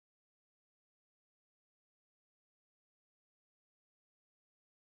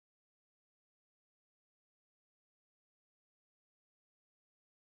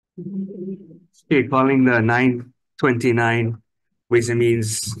Okay, calling the 9:29 Ways and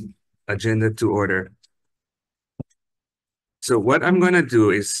Means agenda to order. So what I'm going to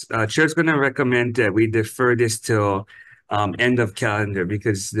do is, Chair's going to recommend that we defer this till end of calendar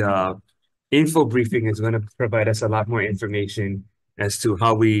because the info briefing is going to provide us a lot more information as to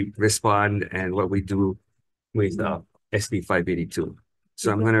how we respond and what we do with SB 582.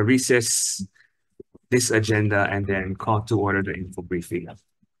 So I'm going to recess this agenda and then call to order the info briefing.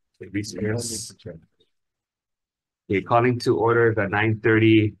 Recess. Okay, calling to order the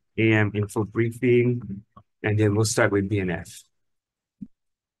 9:30 a.m. info briefing, and then we'll start with BNF.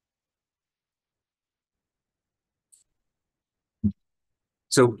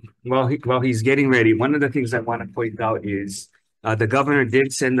 So while he's getting ready, one of the things I want to point out is the governor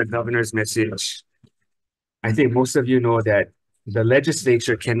did send the governor's message. I think most of you know that the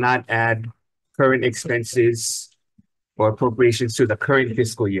legislature cannot add current expenses or appropriations to the current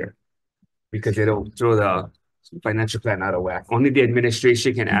fiscal year because it'll throw the financial plan out of whack. Only the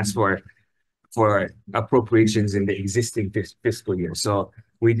administration can ask for appropriations in the existing fiscal year. So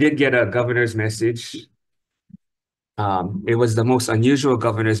we did get a governor's message. It was the most unusual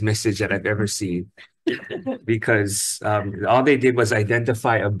governor's message that I've ever seen because all they did was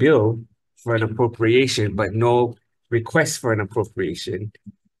identify a bill for an appropriation, but no request for an appropriation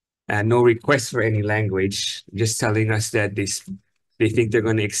and no request for any language, just telling us that they think they're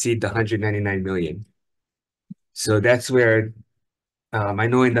going to exceed the 199 million. So that's where I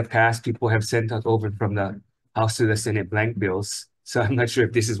know in the past people have sent us over from the House to the Senate blank bills. So I'm not sure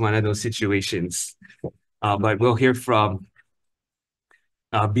if this is one of those situations. But we'll hear from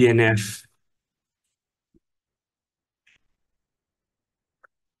BNF.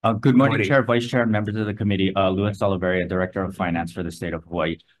 Good morning, Chair, Vice Chair, and members of the committee. Louis Oliveria, Director of Finance for the state of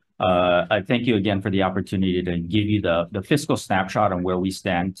Hawaii. I thank you again for the opportunity to give you the fiscal snapshot on where we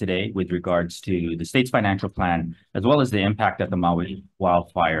stand today with regards to the state's financial plan, as well as the impact that the Maui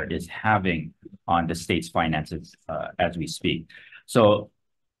wildfire is having on the state's finances as we speak. So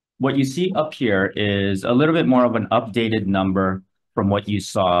what you see up here is a little bit more of an updated number from what you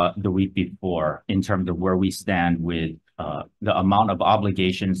saw the week before in terms of where we stand with the amount of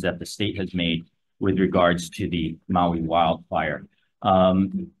obligations that the state has made with regards to the Maui wildfire.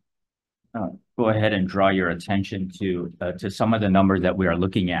 Go ahead and draw your attention to some of the numbers that we are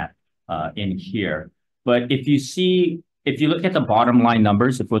looking at in here. But if you look at the bottom line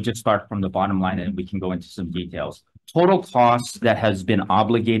numbers, if we'll just start from the bottom line and we can go into some details. Total costs that has been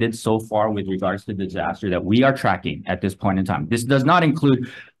obligated so far with regards to disaster that we are tracking at this point in time. This does not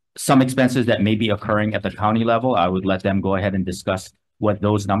include some expenses that may be occurring at the county level. I would let them go ahead and discuss what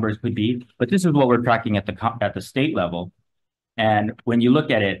those numbers could be. But this is what we're tracking at the state level. And when you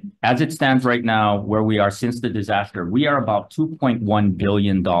look at it, as it stands right now, where we are since the disaster, we are about $2.1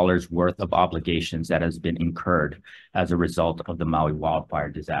 billion worth of obligations that has been incurred as a result of the Maui wildfire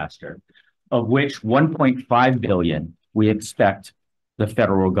disaster, of which 1.5 billion we expect the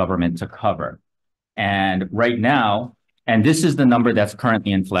federal government to cover. And right now, and this is the number that's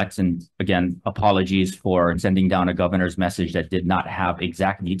currently in flex. And again, apologies for sending down a governor's message that did not have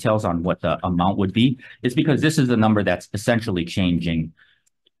exact details on what the amount would be. It's because this is the number that's essentially changing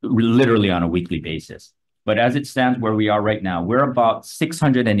literally on a weekly basis. But as it stands where we are right now, we're about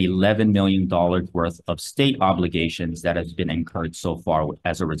 $611 million worth of state obligations that has been incurred so far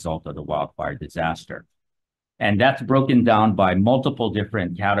as a result of the wildfire disaster. And that's broken down by multiple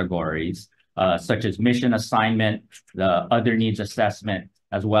different categories, such as mission assignment, the other needs assessment,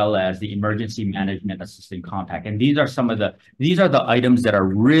 as well as the emergency management assistance compact. And these are the items that are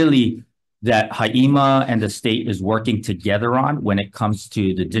really that HAIMA and the state is working together on when it comes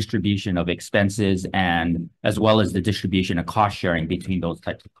to the distribution of expenses and as well as the distribution of cost sharing between those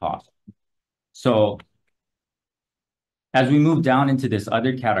types of costs. So as we move down into this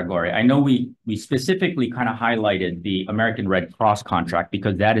other category, I know we specifically kind of highlighted the American Red Cross contract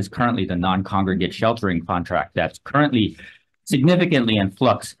because that is currently the non-congregate sheltering contract that's currently significantly in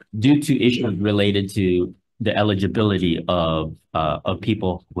flux due to issues related to the eligibility of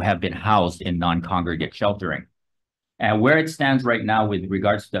people who have been housed in non-congregate sheltering. And where it stands right now with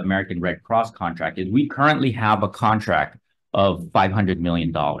regards to the American Red Cross contract is we currently have a contract of $500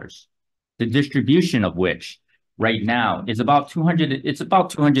 million, the distribution of which right now is about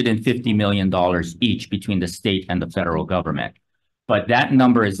 $250 million each between the state and the federal government. But that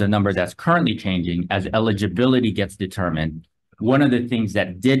number is the number that's currently changing as eligibility gets determined. One of the things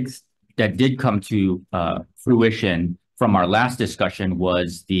that did come to fruition from our last discussion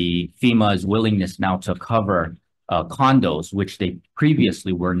was the FEMA's willingness now to cover condos, which they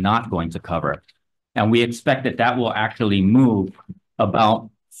previously were not going to cover. And we expect that will actually move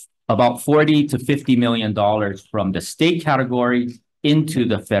about about $40 to $50 million from the state category into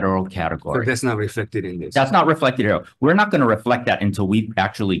the federal category. So that's not reflected in this. That's not reflected here. We're not going to reflect that until we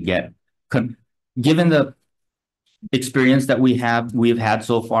actually get, given the experience that we've had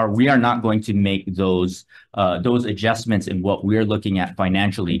so far, we are not going to make those adjustments in what we're looking at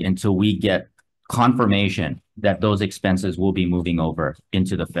financially until we get confirmation that those expenses will be moving over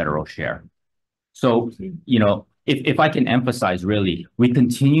into the federal share. So, you know, if I can emphasize, really, we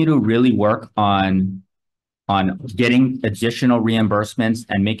continue to really work on getting additional reimbursements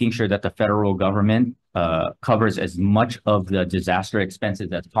and making sure that the federal government covers as much of the disaster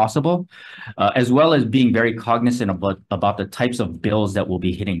expenses as possible, as well as being very cognizant about the types of bills that will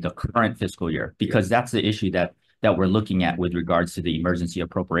be hitting the current fiscal year, because that's the issue that we're looking at with regards to the emergency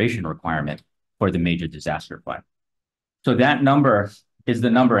appropriation requirement for the major disaster fund. So that number is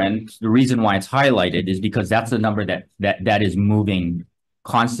the number, and the reason why it's highlighted is because that's the number that is moving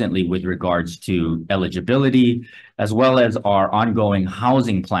constantly with regards to eligibility, as well as our ongoing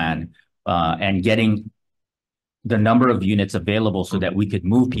housing plan, and getting the number of units available so that we could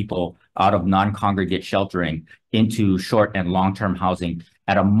move people out of non-congregate sheltering into short and long-term housing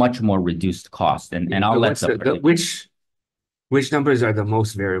at a much more reduced cost. And I'll let which numbers are the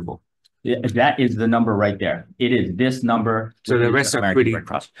most variable? That is the number right there. It is this number. So the rest are pretty.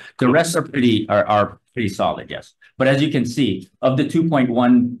 The rest are pretty solid, yes. But as you can see, of the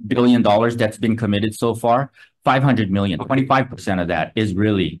 $2.1 billion that's been committed so far, 500 million, 25% of that is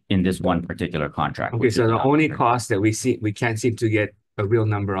really in this one particular contract. Okay, so the only cost that we can't seem to get a real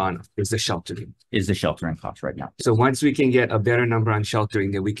number on is the sheltering. Is the sheltering cost right now. So once we can get a better number on sheltering,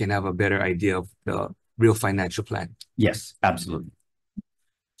 then we can have a better idea of the real financial plan. Yes, absolutely.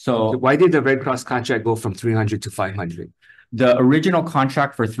 So why did the Red Cross contract go from 300 to 500? The original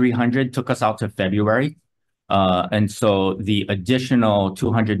contract for 300 took us out to February. And so the additional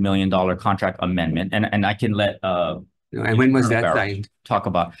 $200 million contract amendment, and I can let and when was that signed? Talk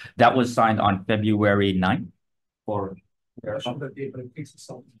about that was signed on February 9th.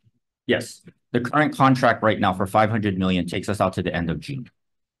 Yes, the current contract right now for 500 million takes us out to the end of June.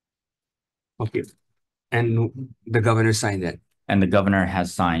 Okay, and the governor signed that. And the governor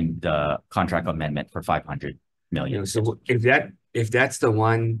has signed the contract amendment for 500 million. So if that's the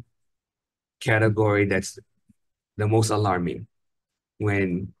one category that's the most alarming,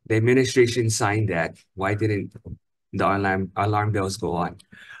 when the administration signed that, why didn't the alarm bells go on?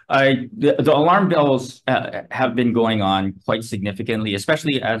 The alarm bells have been going on quite significantly,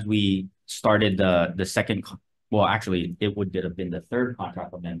 especially as we started the second. Well, actually, it would have been the third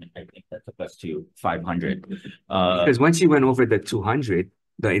contract amendment, I think, that took us to 500. Because once you went over the 200,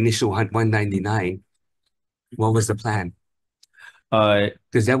 the initial 199, what was the plan?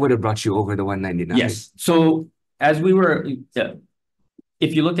 Because that would have brought you over the 199. Yes. So as we were,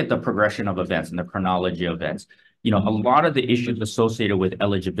 if you look at the progression of events and the chronology of events, you know, a lot of the issues associated with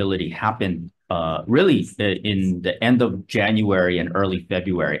eligibility happened really in the end of January and early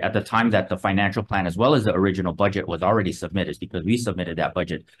February, at the time that the financial plan, as well as the original budget, was already submitted, because we submitted that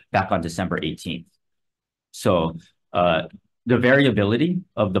budget back on December 18th. So the variability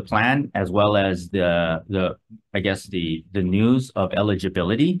of the plan, as well as the news of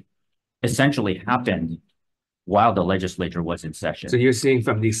eligibility, essentially happened while the legislature was in session. So you're saying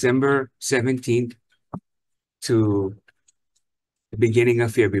from December 17th to the beginning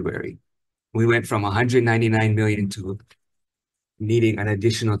of February, we went from 199 million to needing an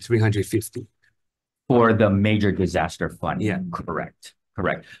additional 350 for the major disaster fund. Yeah, correct.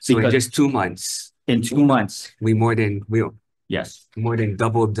 So in just 2 months. In 2 months, we more than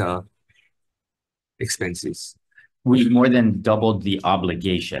doubled the expenses. We more than doubled the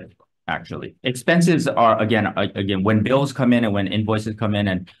obligation. Actually, expenses are again when bills come in and when invoices come in,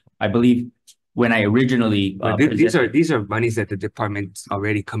 and I believe when I originally these are monies that the department's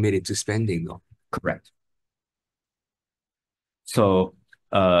already committed to spending, though. Correct. So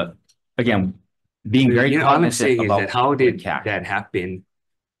again, being very cognizant about how did that happen?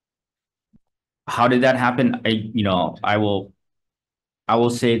 How did that happen? I will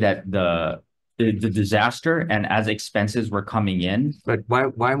say that the disaster, and as expenses were coming in. But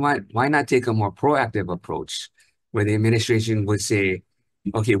why not take a more proactive approach, where the administration would say,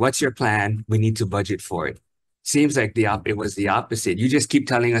 okay, what's your plan? We need to budget for it. Seems like it was the opposite. You just keep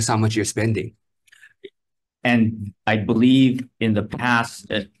telling us how much you're spending. And I believe in the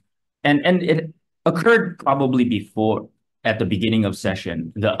past, and it occurred probably before, at the beginning of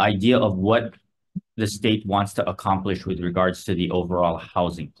session, the idea of what the state wants to accomplish with regards to the overall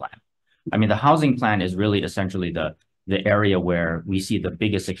housing plan. I mean, the housing plan is really essentially the area where we see the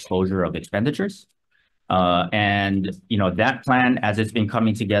biggest exposure of expenditures. And that plan, as it's been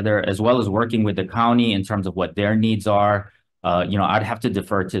coming together, as well as working with the county in terms of what their needs are, I'd have to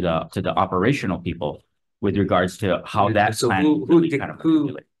defer to the operational people with regards to how that So plan who really kind of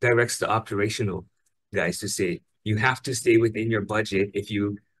who directs the operational guys to say you have to stay within your budget? If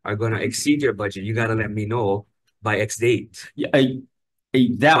you are going to exceed your budget, you got to let me know by X date. Yeah,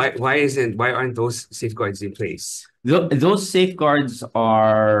 Why aren't those safeguards in place? those safeguards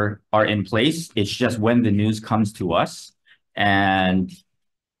are in place. It's just when the news comes to us, and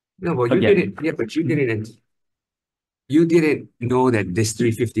No, well, you again, didn't. Yeah, but you didn't. You didn't know that this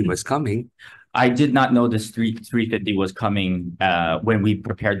 350 was coming. I did not know this 350 was coming when we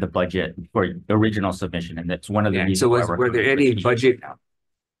prepared the budget for the original submission, and that's one of the reasons. So why were there any budget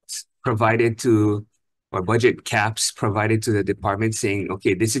provided to, or budget caps provided to the department saying,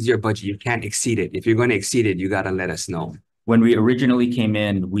 okay, this is your budget, you can't exceed it. If you're going to exceed it, you got to let us know. When we originally came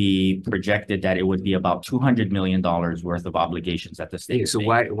in, we projected that it would be about $200 million worth of obligations at the state. So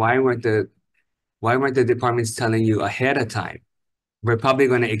why weren't the departments telling you ahead of time, we're probably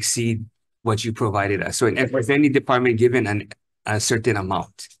going to exceed what you provided us? So was any department given a certain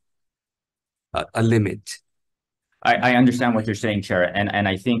amount, a limit? I understand what you're saying, Chair, and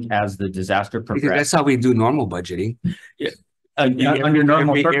I think as the disaster progressed, because that's how we do normal budgeting. Yeah. Under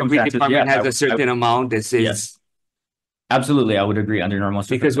normal circumstances, every department has a certain amount that says. Yes. Absolutely, I would agree under normal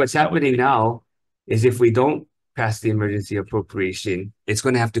circumstances. Because what's happening now is if we don't pass the emergency appropriation, it's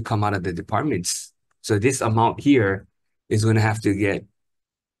going to have to come out of the departments. So this amount here is going to have to get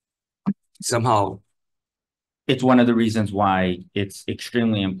somehow. It's one of the reasons why it's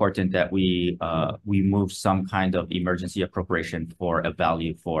extremely important that we move some kind of emergency appropriation for a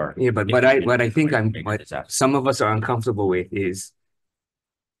value for. Yeah, but what I think what some of us are uncomfortable with is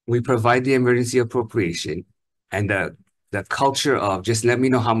we provide the emergency appropriation, and the culture of just let me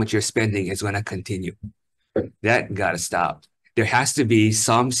know how much you're spending is going to continue. That got to stop. There has to be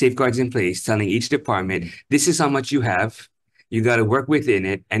some safeguards in place telling each department, this is how much you have. You got to work within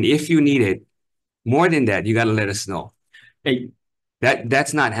it. And if you need it more than that, you got to let us know. Hey, that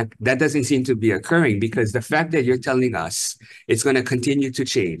doesn't seem to be occurring, because the fact that you're telling us it's going to continue to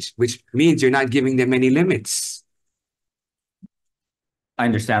change, which means you're not giving them any limits. I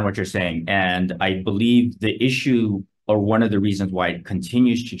understand what you're saying. And I believe the issue, or one of the reasons why it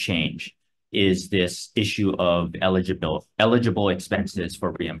continues to change, is this issue of eligible expenses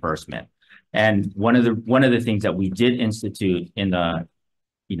for reimbursement. And one of the things that we did institute in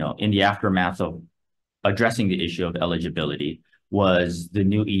the aftermath of addressing the issue of eligibility was the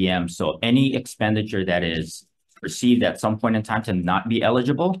new EM. So any expenditure that is perceived at some point in time to not be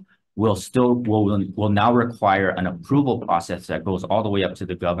eligible will now require an approval process that goes all the way up to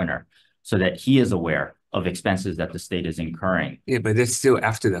the governor, so that he is aware of expenses that the state is incurring. Yeah, but it's still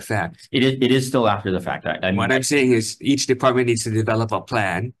after the fact. It is still after the fact. What I'm saying is each department needs to develop a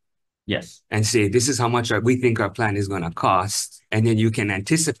plan. Yes. And say, this is how much we think our plan is going to cost. And then you can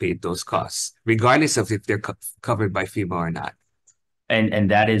anticipate those costs, regardless of if they're covered by FEMA or not. And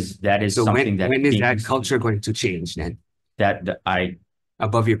that is so something when is that culture going to change then?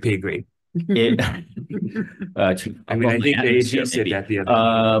 Above your pay grade. I mean, I think the AG said that the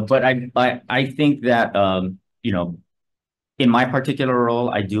other day. But I think that in my particular role,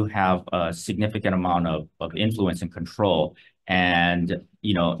 I do have a significant amount of influence and control. And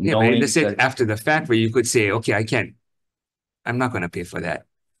knowing this is after the fact, where you could say, okay, I'm not going to pay for that.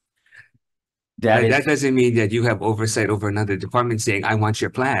 That doesn't mean that you have oversight over another department saying, I want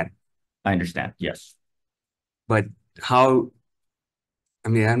your plan. I understand. Yes. But how? I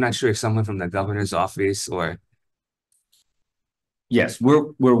mean, I'm not sure if someone from the governor's office or. Yes,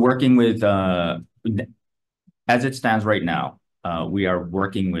 we're working with, as it stands right now, we are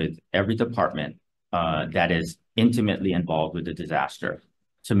working with every department that is intimately involved with the disaster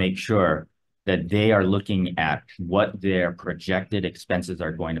to make sure that they are looking at what their projected expenses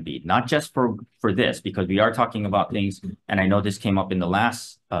are going to be, not just for this, because we are talking about things, and I know this came up in the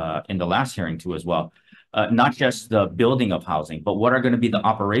last hearing too as well. Not just the building of housing, but what are going to be the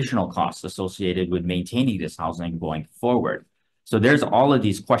operational costs associated with maintaining this housing going forward. So there's all of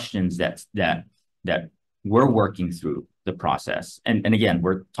these questions that we're working through the process. And again,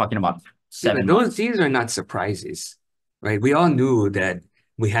 we're talking about 7 months. These are not surprises, right? We all knew that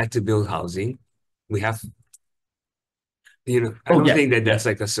we had to build housing. We have, I don't think that that's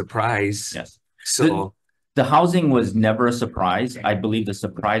like a surprise. Yes. So the housing was never a surprise. I believe the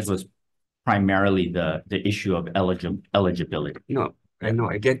surprise was primarily the issue of eligibility. No, I know,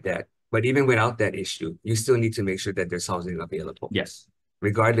 I get that. But even without that issue, you still need to make sure that there's housing available. Yes.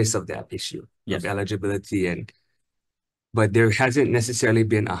 Regardless of that issue of eligibility. But there hasn't necessarily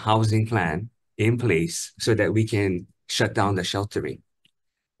been a housing plan in place so that we can shut down the sheltering.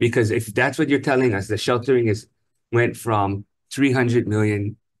 Because if that's what you're telling us, the sheltering went from 300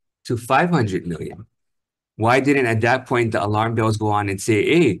 million to 500 million. Why didn't at that point the alarm bells go on and say,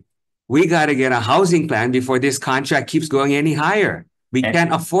 hey, we got to get a housing plan before this contract keeps going any higher. We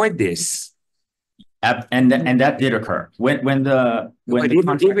can't afford this. And that did occur when the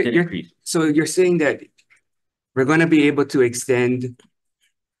contract did increase. So you're saying that we're going to be able to extend,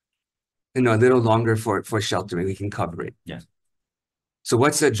 a little longer for sheltering. We can cover it. Yes. So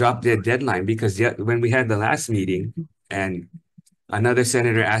what's the drop dead deadline? Because when we had the last meeting and another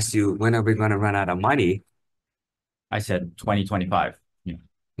senator asked you, when are we going to run out of money? I said 2025,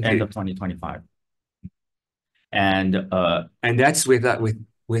 end of 2025. And that's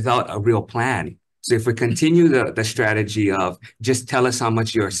without a real plan. So if we continue the strategy of just tell us how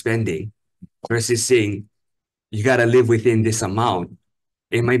much you're spending versus saying you got to live within this amount,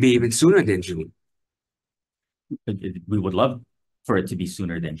 it might be even sooner than June. We would love for it to be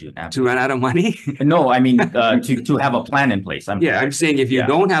sooner than June. To run out of money? No, I mean to have a plan in place. I'm saying if you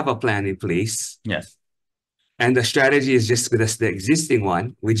don't have a plan in place, yes, and the strategy is just with the existing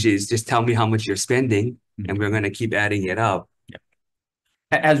one, which is just tell me how much you're spending, and we're going to keep adding it up. Yeah.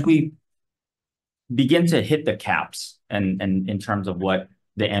 As we begin to hit the caps, and in terms of what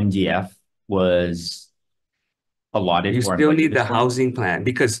the MDF was allotted, you still need the housing plan,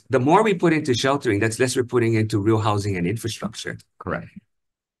 because the more we put into sheltering, that's less we're putting into real housing and infrastructure. Correct.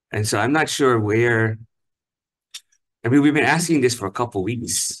 And so I'm not sure where. I mean, we've been asking this for a couple of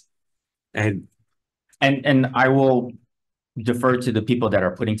weeks, and I will defer to the people that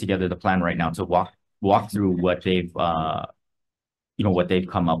are putting together the plan right now to walk through what they've what they've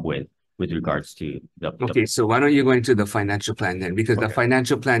come up with regards to the. Okay, so why don't you go into the financial plan then? Because the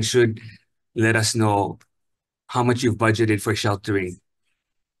financial plan should let us know how much you've budgeted for sheltering.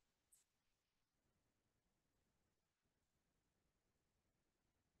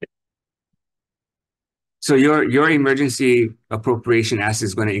 So your emergency appropriation ask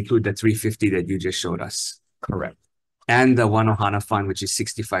is going to include the 350 that you just showed us. Correct. And the One Ohana Fund, which is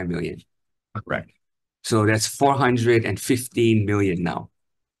 65 million. Correct. So that's 415 million now.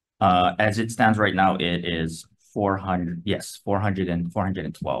 As it stands right now, it is 400. Yes,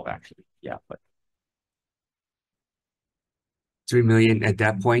 412 actually. Yeah, but 3 million at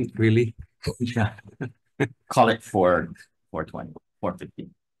that point, really? Yeah. Call it 420, 415.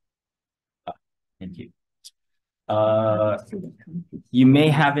 Thank you. You may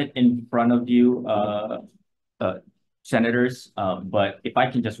have it in front of you, senators, but if I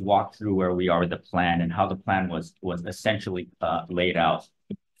can just walk through where we are with the plan and how the plan was essentially laid out.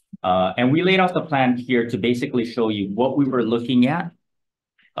 And we laid out the plan here to basically show you what we were looking at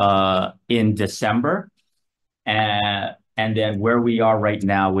in December, and then where we are right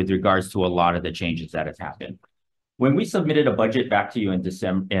now with regards to a lot of the changes that have happened. When we submitted a budget back to you in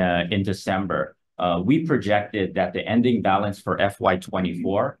December, we projected that the ending balance for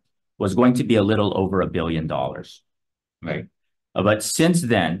FY24 was going to be a little over $1 billion, right? But since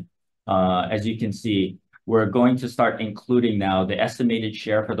then, as you can see, we're going to start including now the estimated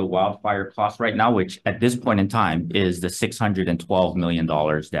share for the wildfire cost right now, which at this point in time is the $612 million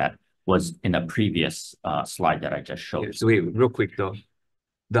that was in a previous slide that I just showed. Yeah, so wait, real quick though.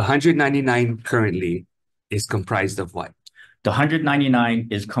 The 199 currently is comprised of what? The 199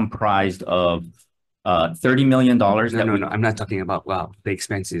 is comprised of $30 million. No, I'm not talking about, the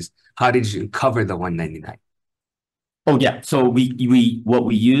expenses. How did you cover the 199? Oh yeah, so what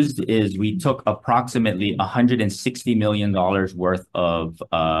we used is we took approximately $160 million worth of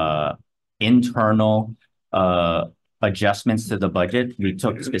internal adjustments to the budget. We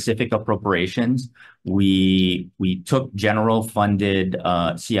took specific appropriations. We took general funded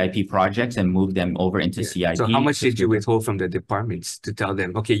CIP projects and moved them over into CIP. So how much did you withhold from the departments to tell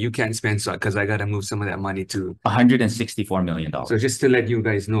them, okay, you can't spend so because I got to move some of that money to $164 million. So just to let you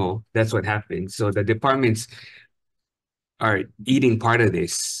guys know, that's what happened. So the departments are eating part of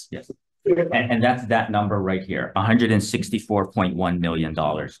this. Yes. And that's that number right here, $164.1 million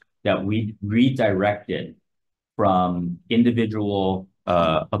that we redirected from individual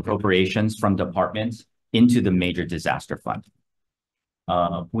appropriations from departments into the major disaster fund.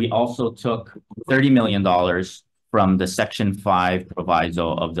 We also took $30 million from the Section 5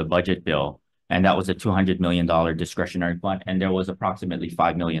 proviso of the budget bill, and that was a $200 million discretionary fund, and there was approximately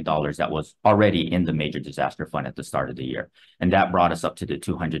 $5 million that was already in the major disaster fund at the start of the year, and that brought us up to the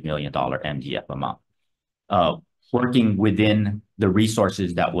 $200 million MDF amount. Working within the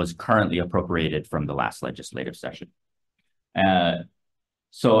resources that was currently appropriated from the last legislative session.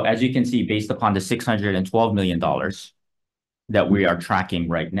 So as you can see, based upon the $612 million that we are tracking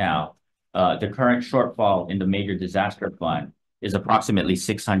right now, the current shortfall in the major disaster fund is approximately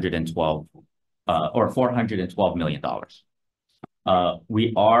 612 or $412 million.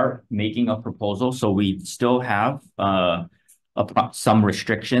 We are making a proposal, so we still have some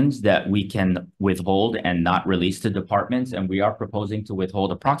restrictions that we can withhold and not release to departments, and we are proposing to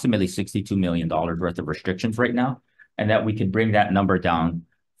withhold approximately $62 million worth of restrictions right now, and that we can bring that number down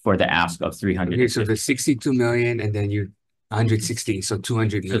for the ask of 300. Okay, so the 62 million and then you 160, so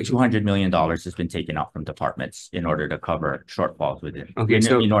 200 million. So $200 million has been taken out from departments in order to cover shortfalls within, Okay,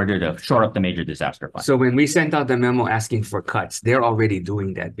 in order to shore up the major disaster fund. So when we sent out the memo asking for cuts, they're already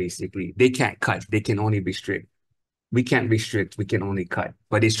doing that basically. They can't cut, they can only restrict. We can't restrict, we can only cut.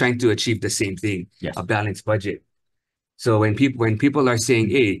 But it's trying to achieve the same thing, Yes. a balanced budget. So when people are saying,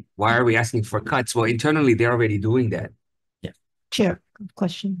 hey, why are we asking for cuts? Well, internally, they're already doing that. Yeah. Chair,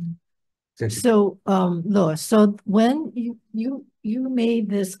 question. Since- So, Lois, so when you made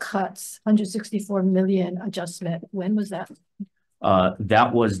this cuts, 164 million adjustment, when was that?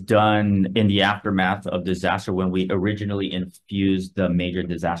 That was done in the aftermath of disaster when we originally infused the major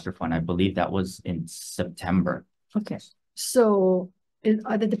disaster fund. I believe that was in September. Okay, so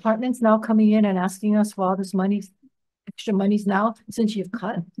are the departments now coming in and asking us for all this money, extra monies now, since you've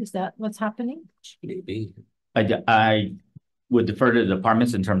cut? Is that what's happening? Maybe. I would defer to the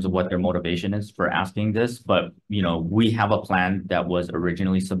departments in terms of what their motivation is for asking this, but we have a plan that was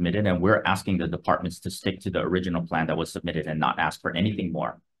originally submitted, and we're asking the departments to stick to the original plan that was submitted and not ask for anything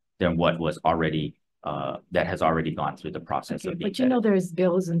more than what was already that has already gone through the process of being But there's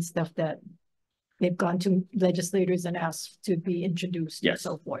bills and stuff that they've gone to legislators and asked to be introduced and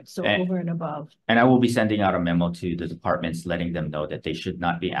so forth. So over and above. And I will be sending out a memo to the departments letting them know that they should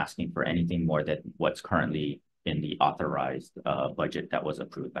not be asking for anything more than what's currently in the authorized budget that was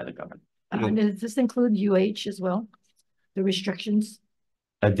approved by the government. And does this include UH as well? The restrictions?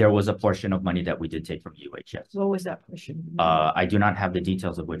 There was a portion of money that we did take from UH, yes. What was that portion? I do not have the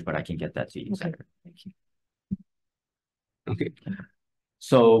details of which, but I can get that to you. Okay, thank you. Okay.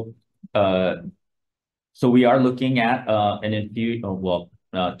 So, we are looking at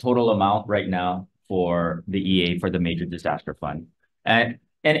total amount right now for the EA for the major disaster fund. And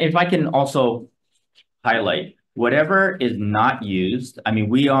if I can also highlight, whatever is not used, I mean,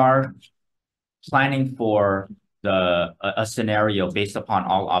 we are planning for a scenario based upon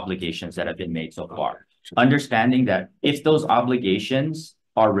all obligations that have been made so far. Understanding that if those obligations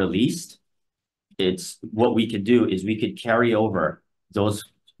are released, it's what we could do is we could carry over those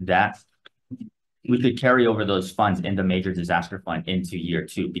funds in the major disaster fund into year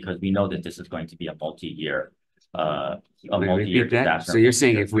 2, because we know that this is going to be a multi-year disaster. So you're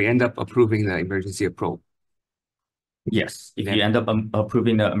saying if we end up approving the emergency approach? Yes, if you end up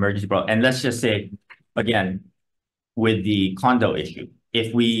approving the emergency approach, and let's just say, again, with the condo issue,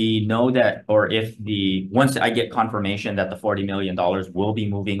 if we know that, or once I get confirmation that the $40 million will be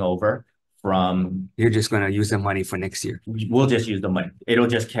moving over from... You're just going to use the money for next year. We'll just use the money. It'll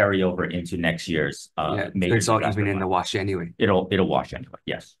just carry over into next year's major it's all even fund. in the wash anyway. It'll wash anyway,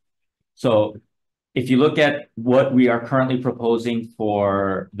 yes. So if you look at what we are currently proposing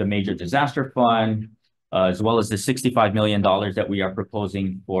for the major disaster fund, as well as the $65 million that we are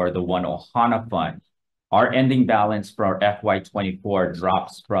proposing for the One Ohana Fund, our ending balance for our FY24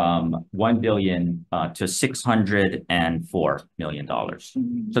 drops from $1 billion to $604 million.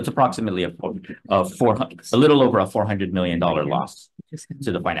 So it's approximately a little over a $400 million loss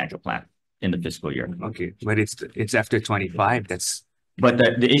to the financial plan in the fiscal year. Okay, but it's after 25. But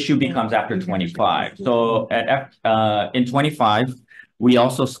the issue becomes after 25. So in 25, we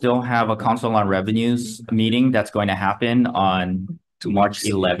also still have a Council on Revenues meeting that's going to happen on March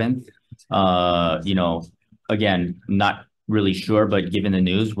 11th. Again, not really sure, but given the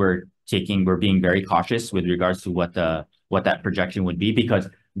news, we're being very cautious with regards to what that projection would be, because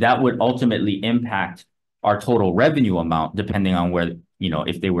that would ultimately impact our total revenue amount, depending on where,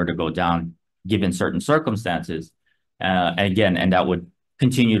 if they were to go down, given certain circumstances. And that would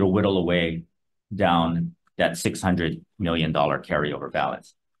continue to whittle away down that $600 million carryover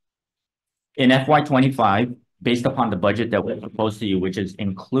balance. In FY25, based upon the budget that we proposed to you, which is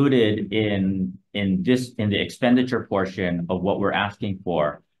included in the expenditure portion of what we're asking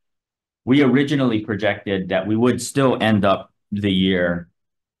for, we originally projected that we would still end up the year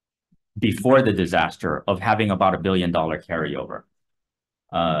before the disaster of having about $1 billion carryover.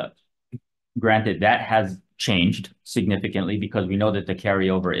 Granted, that has changed significantly because we know that the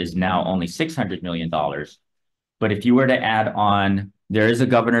carryover is now only $600 million. But if you were to add on, there is a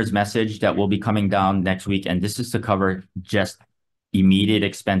governor's message that will be coming down next week, and this is to cover just immediate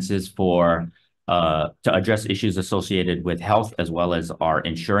expenses for to address issues associated with health as well as our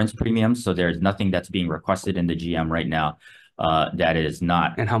insurance premiums. So there's nothing that's being requested in the GM right now that is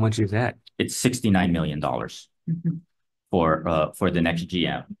not. And how much is that? It's $69 million for the next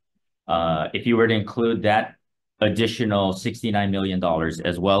GM. If you were to include that additional $69 million,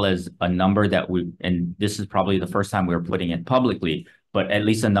 as well as a number that and this is probably the first time we're putting it publicly, but at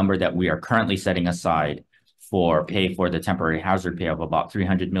least a number that we are currently setting aside for pay for the temporary hazard pay of about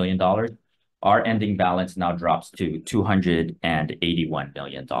 $300 million, our ending balance now drops to $281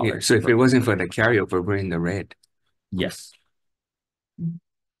 million. Yeah, so if it wasn't for the carryover, we're in the red. Yes.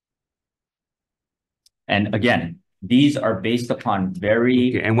 And again, these are based upon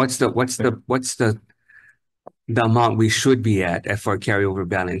very. Okay, and what's the amount we should be at for carryover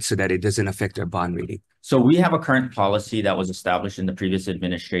balance so that it doesn't affect our bond rating? So we have a current policy that was established in the previous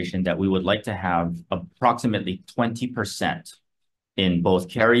administration that we would like to have approximately 20% in both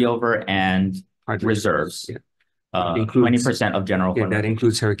carryover and reserves. Yeah. 20% of general fund. That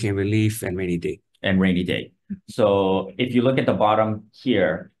includes hurricane relief and rainy day. So if you look at the bottom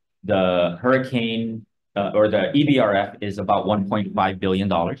here, the hurricane or the EBRF is about $1.5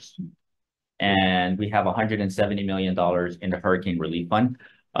 billion. And we have $170 million in the hurricane relief fund.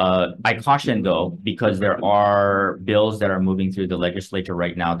 I caution though, because there are bills that are moving through the legislature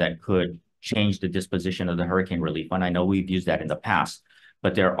right now that could change the disposition of the hurricane relief fund. I know we've used that in the past,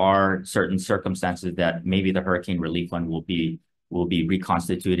 but there are certain circumstances that maybe the hurricane relief fund will be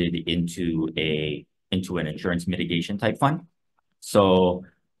reconstituted into an insurance mitigation type fund. So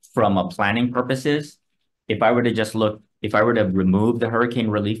from a planning purposes, if I were to remove the hurricane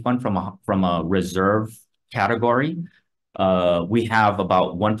relief fund from a reserve category, we have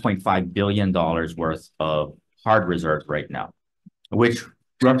about $1.5 billion worth of hard reserves right now, which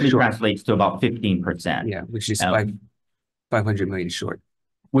roughly translates to about 15%. Yeah, which is $500 million short.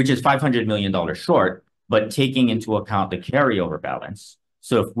 Which is $500 million short, but taking into account the carryover balance.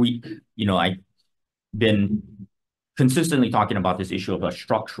 So if I've been consistently talking about this issue of a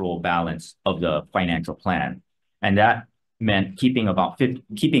structural balance of the financial plan. And that meant keeping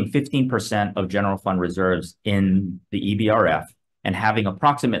 15% of general fund reserves in the EBRF and having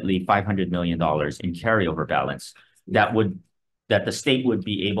approximately $500 million in carryover balance that the state would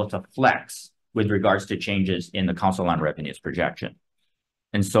be able to flex with regards to changes in the Council on Revenues projection.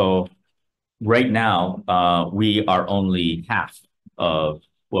 And so right now, we are only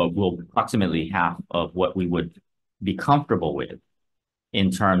approximately half of what we would be comfortable with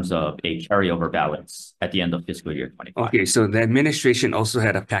in terms of a carryover balance at the end of fiscal year 25. Okay, so the administration also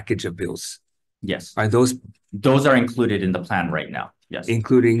had a package of bills. Yes. Are those are included in the plan right now? Yes.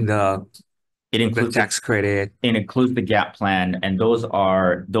 Including the tax credit. It includes the GAP plan, and those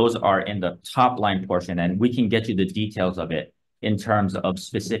are in the top line portion, and we can get you the details of it in terms of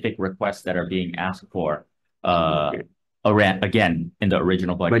specific requests that are being asked for again in the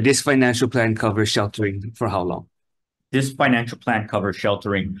original budget. But this financial plan covers sheltering for how long? This financial plan covers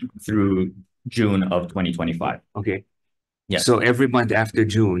sheltering through June of 2025. Okay. Yes. So every month after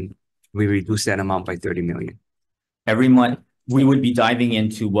June, we reduce that amount by 30 million. Every month, we would be diving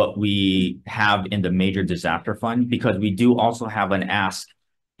into what we have in the major disaster fund, because we do also have an ask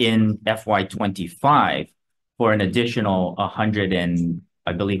in FY25 for an additional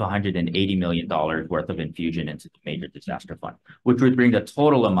 $180 million worth of infusion into the major disaster fund, which would bring the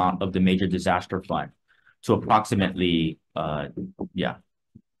total amount of the major disaster fund to approximately,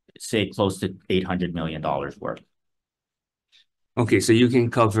 say close to $800 million worth. Okay, so you can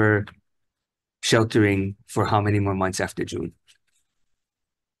cover sheltering for how many more months after June?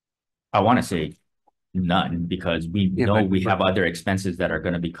 I want to say none, because we have other expenses that are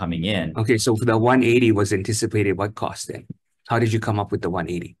going to be coming in. Okay, so for the 180 was anticipated what cost then? How did you come up with the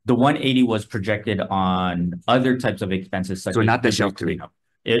 180? The 180 was projected on other types of expenses, such as not the sheltering.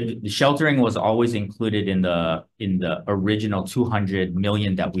 The sheltering was always included in the original 200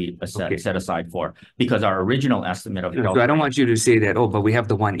 million that we set aside for, because our original estimate of so I don't want you to say that, but we have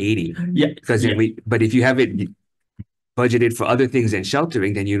the 180. Yeah. Because but if you have it budgeted for other things than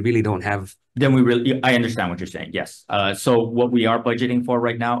sheltering, then you really don't have. Then I understand what you're saying. Yes. So what we are budgeting for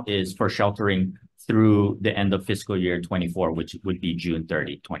right now is for sheltering through the end of fiscal year 24, which would be June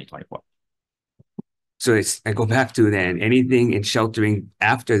 30, 2024. So I go back to then anything in sheltering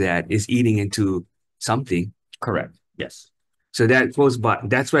after that is eating into something. Correct. Yes. So that goes by.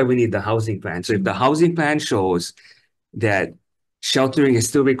 That's why we need the housing plan. So if the housing plan shows that sheltering is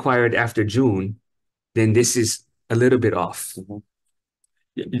still required after June, then this is a little bit off.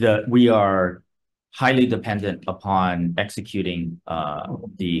 We are highly dependent upon executing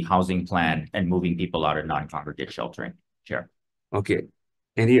the housing plan and moving people out of non-congregate sheltering. Sure. Okay.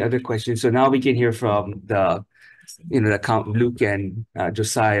 Any other questions? So now we can hear from the account Luke and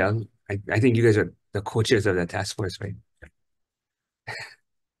Josiah. I think you guys are the co-chairs of the task force, right?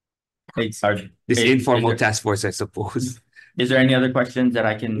 This informal task force, I suppose. Is there any other questions that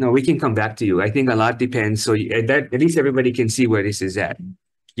I can? No, we can come back to you. I think a lot depends. So that at least everybody can see where this is at.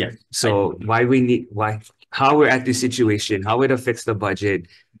 Yes. So how we're at this situation, how it affects the budget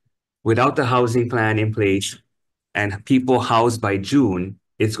without the housing plan in place and people housed by June,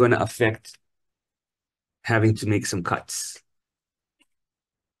 it's going to affect having to make some cuts.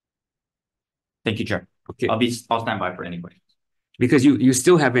 Thank you, Chair. Okay. I'll stand by for any questions. Because you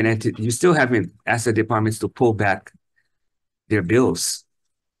still haven't asked the departments to pull back their bills.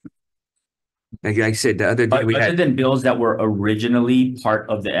 Like I said, the other day Other than bills that were originally part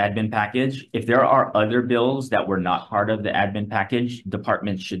of the admin package, if there are other bills that were not part of the admin package,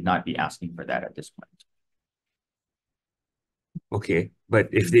 departments should not be asking for that at this point. Okay, but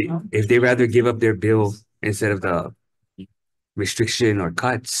if they rather give up their bill instead of the restriction or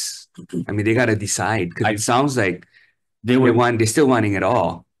cuts, I mean, they got to decide, because it sounds like they're still wanting it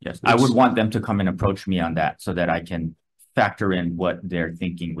all. Yes, I would want them to come and approach me on that so that I can factor in what they're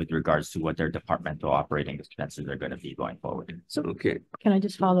thinking with regards to what their departmental operating expenses are going to be going forward. So Okay. can I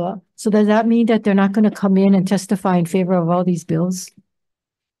just follow up? So does that mean that they're not going to come in and testify in favor of all these bills?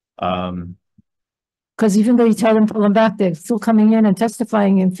 Because even though you tell them pull them back, they're still coming in and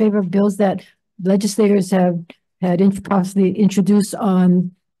testifying in favor of bills that legislators had possibly introduced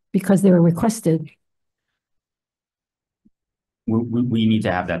on because they were requested. We need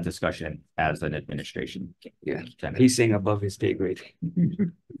to have that discussion as an administration. Yeah, he's saying above his pay grade.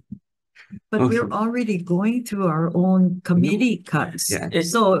 But we're already going through our own committee cuts. Yeah.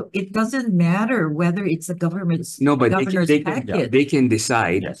 So it doesn't matter whether it's a governor's package. They can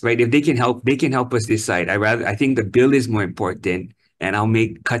decide, yes. Right? If they can help us decide. I think the bill is more important, and I'll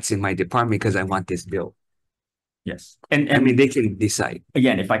make cuts in my department because I want this bill. Yes. And I mean, they can decide.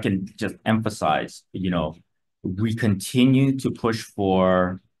 Again, if I can just emphasize, we continue to push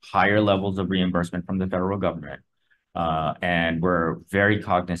for higher levels of reimbursement from the federal government. And we're very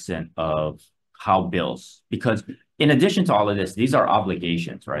cognizant of how bills, because in addition to all of this, these are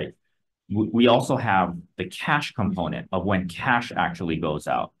obligations, right? We also have the cash component of when cash actually goes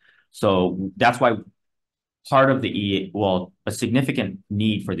out. So that's why part of the EA, well, a significant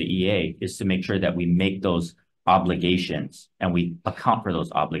need for the EA is to make sure that we make those obligations and we account for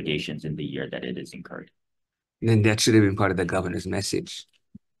those obligations in the year that it is incurred. Then that should have been part of the governor's message.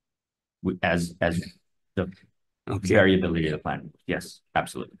 As the variability of the plan. Yes,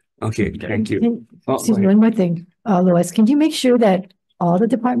 absolutely. Okay, thank you. Excuse me, one more thing, Lois, can you make sure that all the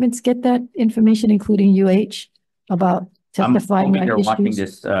departments get that information, including UH, about testifying on issues? They're watching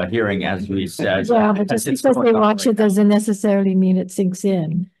this hearing as we said. Yeah, but just because they watch it doesn't necessarily mean it sinks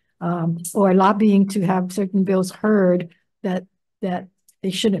in. Or lobbying to have certain bills heard that they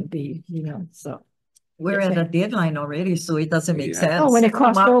shouldn't be, so. We're at a deadline already, so it doesn't make sense. Oh, when it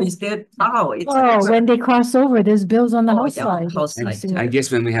crossed over. When they cross over, there's bills on the House side. I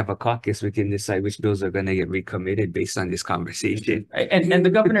guess when we have a caucus, we can decide which bills are going to get recommitted based on this conversation. And the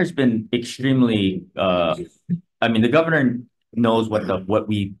governor's been extremely, the governor knows what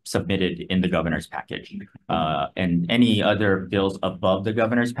we submitted in the governor's package. And any other bills above the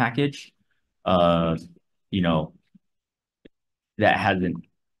governor's package, that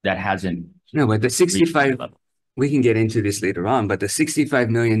hasn't. No, but the 65, we can get into this later on, but the 65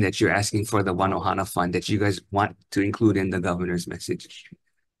 million that you're asking for the One Ohana Fund that you guys want to include in the governor's message,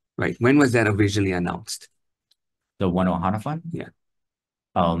 right? When was that originally announced? The One Ohana Fund? Yeah.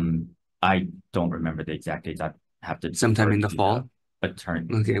 I don't remember the exact dates. I have to. Sometime in the fall?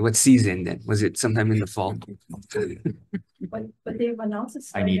 Okay, what season then? Was it sometime in the fall? But they've announced it.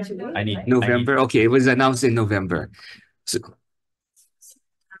 I need November? Okay, it was announced in November. So.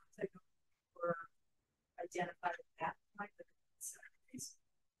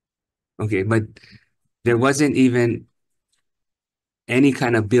 Okay, but there wasn't even any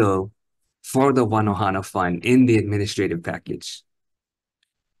kind of bill for the One Ohana Fund in the administrative package.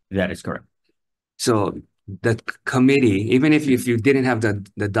 That is correct. So the committee, even if you didn't have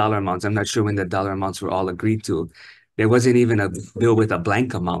the dollar amounts, I'm not sure when the dollar amounts were all agreed to, there wasn't even a bill with a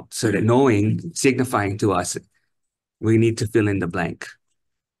blank amount. So that signifying to us, we need to fill in the blank.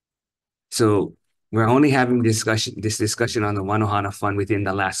 So we're only having this discussion on the One Ohana Fund within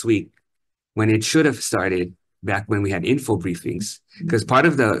the last week, when it should have started back when we had info briefings. Because part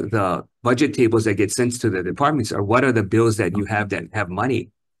of the budget tables that get sent to the departments are what are the bills that you have that have money.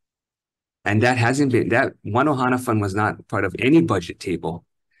 And that One Ohana Fund was not part of any budget table.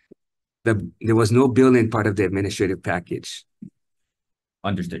 There was no bill in part of the administrative package.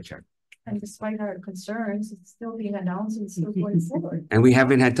 Understood, Chair. And despite our concerns, it's still being announced and still going forward. And we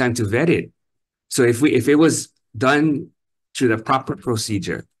haven't had time to vet it. So if it was done through the proper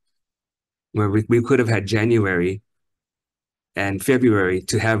procedure, where we could have had January and February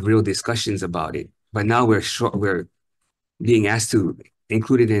to have real discussions about it. But now we're being asked to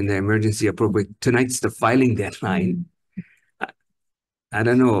include it in the emergency appropriate. Tonight's the filing deadline. I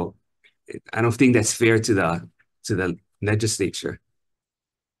don't know. I don't think that's fair to the legislature.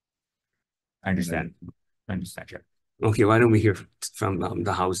 I understand. I understand, Chair. Okay, why don't we hear from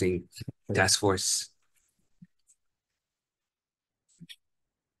the housing task force?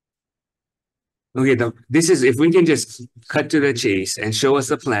 Okay, this is, if we can just cut to the chase and show us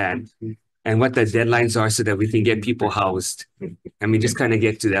a plan and what the deadlines are so that we can get people housed. And we just kind of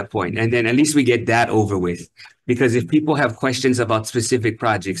get to that point. And then at least we get that over with. Because if people have questions about specific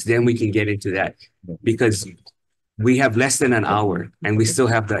projects, then we can get into that. Because we have less than an hour and we still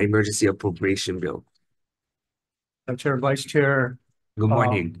have the emergency appropriation bill. Chair, Vice Chair. Good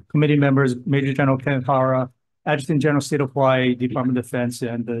morning. Committee members, Major General Kenneth Hara, Adjutant General State of Hawaii, Department of Defense,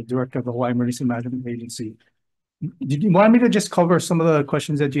 and the Director of the Hawaii Emergency Management Agency. Did you want me to just cover some of the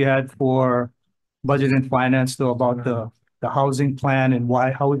questions that you had for budget and finance, though, about the housing plan and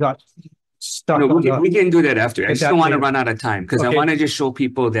how we got stuck? No, we can do that after. I just don't want to run out of time because I want to just show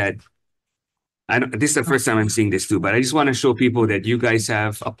people that this is the first time I'm seeing this too, but I just want to show people that you guys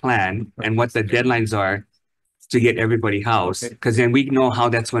have a plan and what the deadlines are to get everybody housed, because then we know how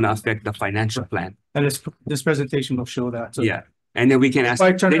that's going to affect the financial plan. And this presentation will show that. So. Yeah. And then we can ask,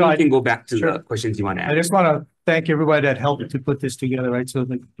 then we can go back to the questions you want to ask. I just want to thank everybody that helped to put this together, right? So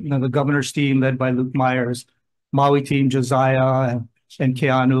the governor's team led by Luke Myers, Maui team, Josiah and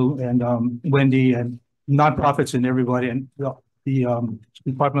Keanu and Wendy and nonprofits and everybody and the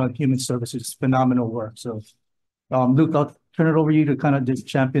Department of Human Services, phenomenal work. So Luke, I'll turn it over to you to kind of just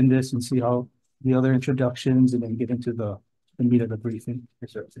champion this and see how the other introductions and then get into the meat of the briefing.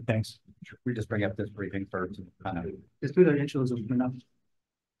 Yes, sir. Thanks. Should we just bring up this briefing first? Kind of. Just do the intros of enough.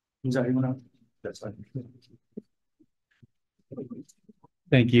 Is that enough? That's fine.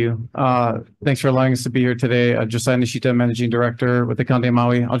 Thank you. Thanks for allowing us to be here today. Josiah Nishita, Managing Director with the County of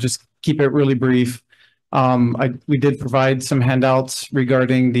Maui. I'll just keep it really brief. We did provide some handouts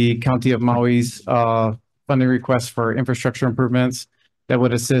regarding the County of Maui's funding request for infrastructure improvements that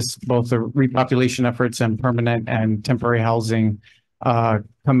would assist both the repopulation efforts and permanent and temporary housing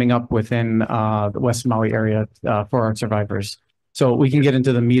coming up within the West Maui area for our survivors. So we can get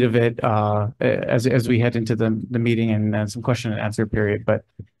into the meat of it as we head into the meeting and some question and answer period. But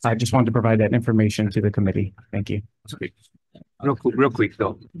I just wanted to provide that information to the committee. Thank you. Real quick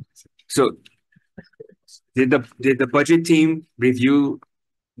though. So did the budget team review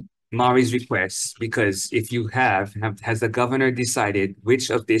Maui's request? Because if you has the governor decided which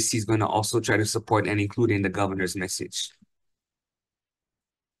of this he's going to also try to support and include in the governor's message?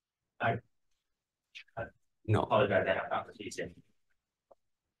 No. Apologize, I have conversation.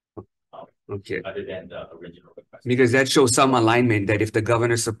 Okay. Other than the original request. Because that shows some alignment that if the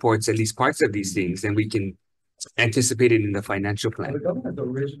governor supports at least parts of these things, then we can anticipate it in the financial plan. The governor had the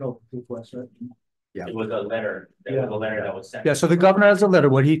original request, right? Yeah. It was a letter. There was a letter that was sent. Yeah, so the governor has a letter.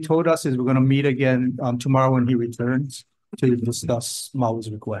 What he told us is we're going to meet again tomorrow when he returns to discuss Maui's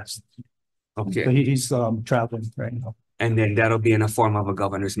request. Okay. So he's traveling right now. And then that'll be in a form of a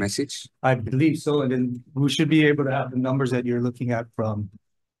governor's message? I believe so. And then we should be able to have the numbers that you're looking at from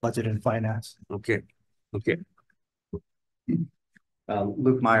budget and finance. Okay. Okay.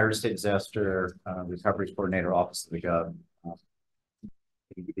 Luke Myers, State Disaster Recovery Coordinator, Office of the Gov.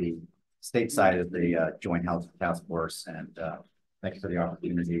 The state side of the Joint Housing Task Force, and thanks for the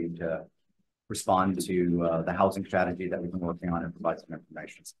opportunity to respond to the housing strategy that we've been working on and provide some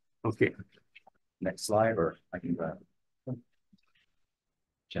information. Okay. Next slide, or I can grab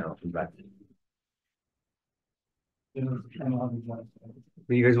General feedback.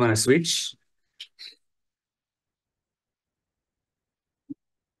 You guys want to switch?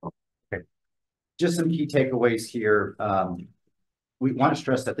 Okay. Just some key takeaways here. We want to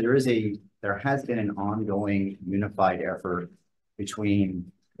stress that there has been an ongoing unified effort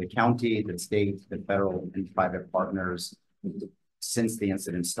between the county, the state, the federal and private partners since the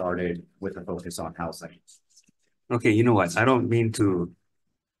incident started, with a focus on housing. Okay, you know what? I don't mean to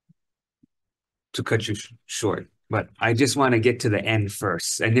cut you short, but I just want to get to the end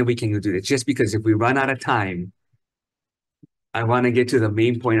first, and then we can do this. Just because if we run out of time, I want to get to the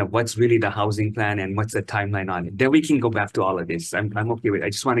main point of what's really the housing plan and what's the timeline on it. Then we can go back to all of this. I'm okay with it. I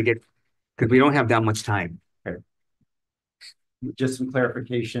just want to get, because we don't have that much time. Just some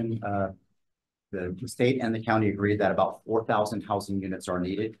clarification. the state and the county agreed that about 4,000 housing units are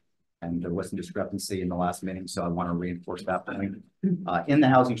needed. And there was some discrepancy in the last meeting, so I want to reinforce that point. In the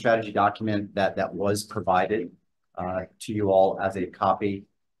housing strategy document that was provided to you all as a copy,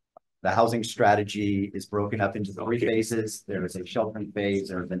 the housing strategy is broken up into 3 phases. There is a sheltering phase,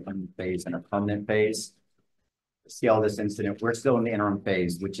 there's an interim phase, and a permanent phase. To scale this incident, we're still in the interim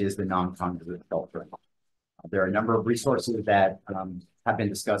phase, which is the non-congregate sheltering. There are a number of resources that have been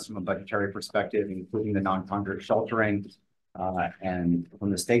discussed from a budgetary perspective, including the non-congregate sheltering. And from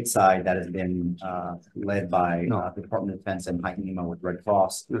the state side, that has been led by the Department of Defense and Hawai'i with Red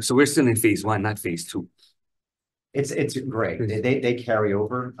Cross. So we're still in phase 1, not phase 2. It's great. They carry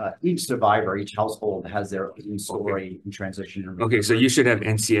over. Each survivor, each household has their own story and transition. Okay, so you should have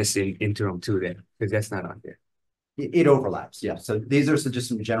NCS in interim too then, because that's not on there. It overlaps, yeah. So these are just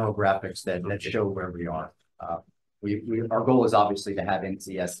some general graphics that show where we are. Our goal is obviously to have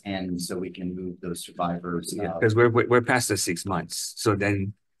NCS end so we can move those survivors. Because we're past the 6 months. So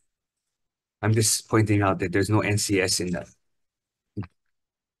then I'm just pointing out that there's no NCS in that.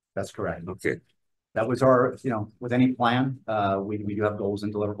 That's correct. Okay. That was our, with any plan, we do have goals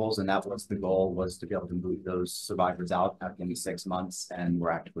and deliverables, and that was the goal, was to be able to move those survivors out after 6 months, and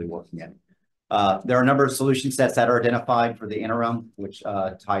we're actively working it. There are a number of solution sets that are identified for the interim, which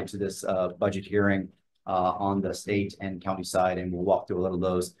tied to this budget hearing on the state and county side, and we'll walk through a little of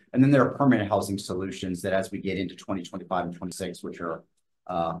those. And then there are permanent housing solutions that as we get into 2025 and 26, which are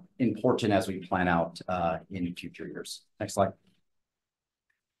important as we plan out in future years. Next slide.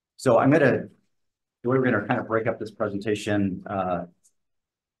 So we're going to kind of break up this presentation.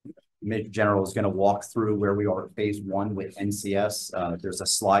 Major General is going to walk through where we are at phase 1 with NCS. There's a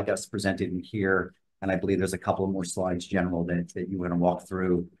slide that's presented in here, and I believe there's a couple more slides, General, that you're going to walk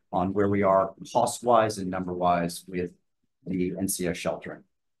through on where we are cost-wise and number-wise with the NCS sheltering.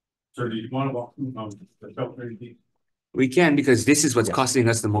 So do you want to walk through the sheltering? We can, because this is what's costing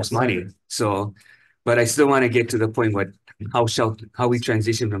us the most money. So, but I still want to get to the point what how we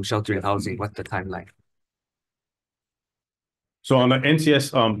transition from sheltering housing, what's the timeline? So on the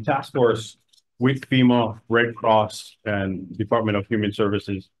NCS task force with FEMA, Red Cross, and Department of Human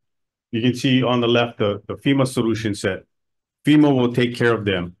Services, you can see on the left the FEMA solution set. FEMA will take care of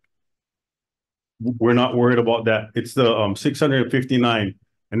them. We're not worried about that. It's the 659,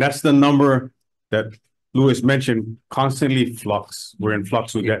 and that's the number that Louis mentioned, constantly flux. We're in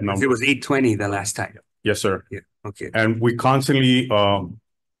flux with that number. It was 820 the last time. Yes, sir. Yeah. Okay. And we constantly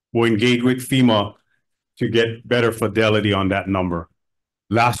will engage with FEMA to get better fidelity on that number.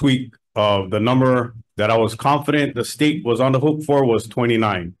 Last week, the number that I was confident the state was on the hook for was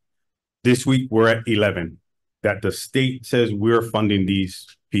 29. This week, we're at 11. That the state says we're funding these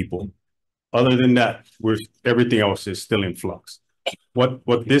people. Other than that, everything else is still in flux.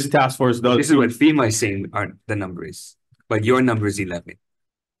 What this task force does. This is what FEMA is saying the number is, but your number is 11.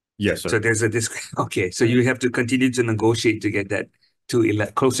 Yes, sir. So there's a okay. So you have to continue to negotiate to get that to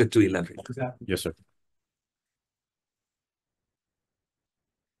 11, closer to 11. Yes, sir.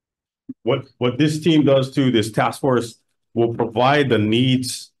 What this team does too, this task force will provide the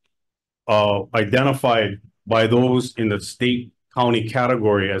needs identified by those in the state county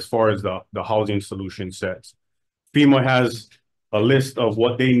category as far as the housing solution sets. FEMA has a list of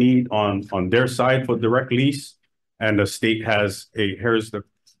what they need on their side for direct lease, and the state has here's the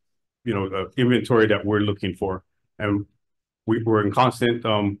the inventory that we're looking for, and we're in constant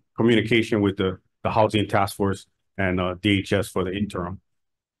communication with the housing task force and DHS for the interim.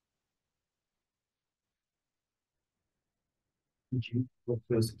 Do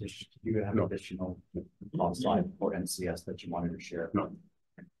you have additional slide for NCS that you wanted to share? No,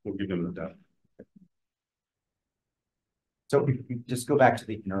 we'll give them the data. So just go back to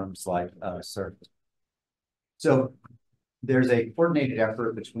the interim slide, sir. So there's a coordinated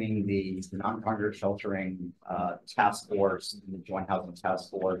effort between the non-congregate sheltering task force and the joint housing task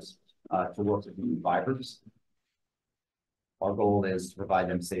force to work with survivors. Our goal is to provide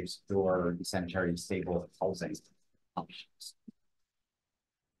them safe, secure, sanitary, and stable housing options.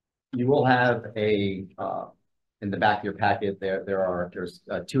 You will have in the back of your packet, there's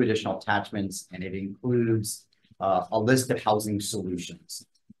 2 additional attachments, and it includes a list of housing solutions.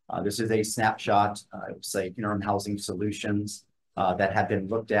 This is a snapshot, say interim housing solutions that have been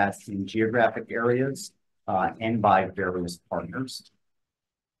looked at in geographic areas and by various partners.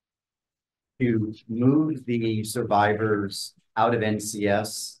 To move the survivors out of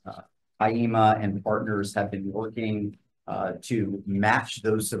NCS, IEMA and partners have been working to match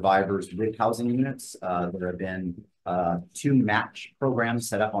those survivors with housing units. There have been 2 match programs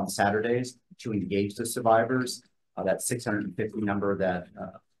set up on Saturdays to engage the survivors. That 650 number that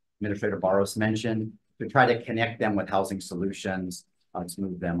Administrator Barros mentioned, to try to connect them with housing solutions to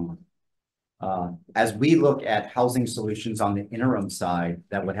move them on. As we look at housing solutions on the interim side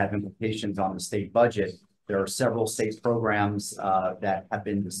that would have implications on the state budget, there are several state programs that have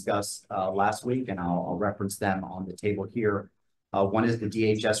been discussed last week, and I'll reference them on the table here. One is the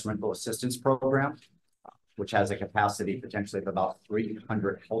DHS Rental Assistance Program, which has a capacity potentially of about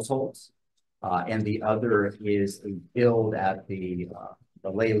 300 households. And the other is a build at the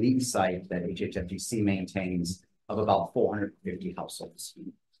Lay League site that HHFDC maintains of about 450 households.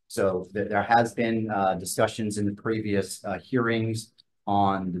 So there has been discussions in the previous hearings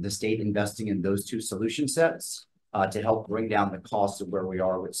on the state investing in those two solution sets to help bring down the cost of where we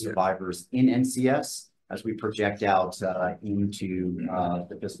are with survivors in NCS as we project out into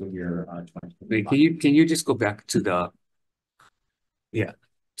the fiscal year 2025. Can you just go back to the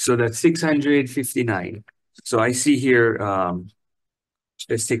so that's 659. So I see here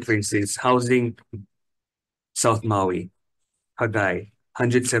let's take for instance housing South Maui, Hawai'i,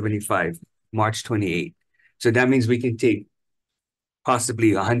 175, March 28. So that means we can take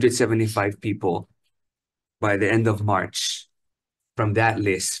possibly 175 people by the end of March from that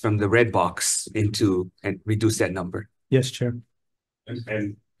list, from the red box into and reduce that number. Yes, Chair.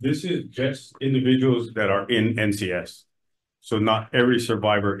 And this is just individuals that are in NCS. So not every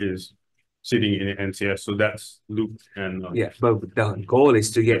survivor is sitting in NCS. So that's Luke and but the goal is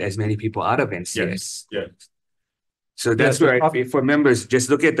to get as many people out of NCS. yes. So that's where for members, just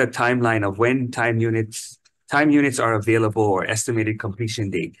look at the timeline of when time units are available or estimated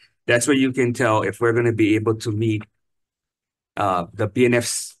completion date. That's where you can tell if we're going to be able to meet the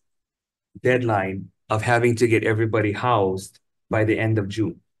BNF's deadline of having to get everybody housed by the end of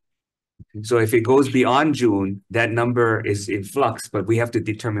June. So if it goes beyond June, that number is in flux, but we have to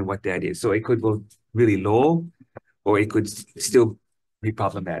determine what that is. So it could go really low, or it could still be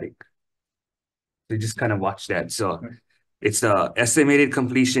problematic. So just kind of watch that. So it's the estimated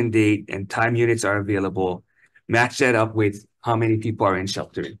completion date and time units are available. Match that up with how many people are in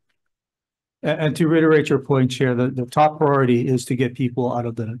sheltering. And to reiterate your point, Chair, the top priority is to get people out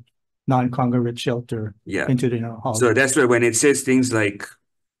of the non-congregate shelter into the house. So that's where when it says things like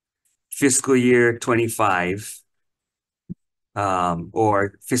fiscal year 25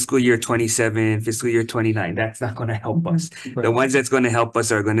 or fiscal year 27, fiscal year 29, that's not going to help us. Right. The ones that's going to help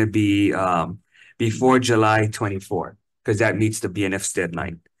us are going to be before July 24, because that meets the BNF's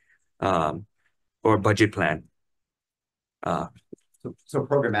deadline or budget plan. So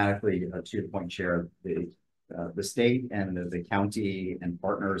programmatically, to your point, Chair, the state and the county and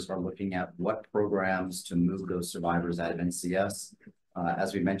partners are looking at what programs to move those survivors out of NCS.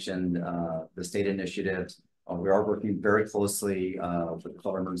 As we mentioned, the state initiatives, we are working very closely with the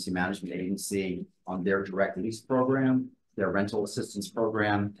Florida Emergency Management Agency on their direct lease program, their rental assistance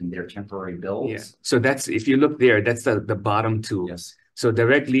program, and their temporary builds. Yeah. So that's, if you look there, that's the bottom two. Yes. So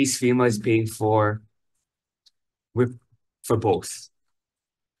direct lease FEMA is paying for both.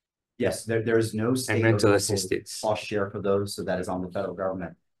 Yes, there's no state and rental assistance cost share for those, so that is on the federal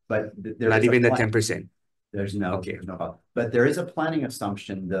government. But there's not even the 10%. There's no, okay. But there is a planning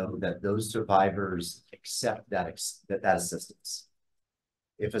assumption though that those survivors accept that assistance.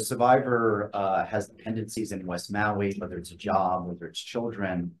 If a survivor has dependencies in West Maui, whether it's a job, whether it's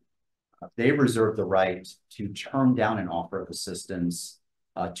children, they reserve the right to turn down an offer of assistance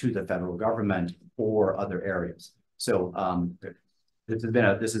to the federal government for other areas. So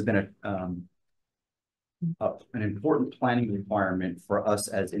this has been an important planning requirement for us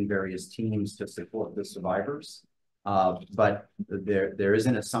as in various teams to support the survivors. But there is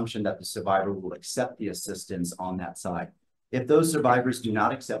an assumption that the survivor will accept the assistance on that side. If those survivors do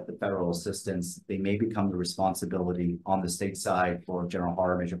not accept the federal assistance, they may become the responsibility on the state side for General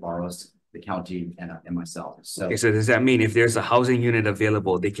Hara, Major Barros, the county, and myself. So, okay, so does that mean if there's a housing unit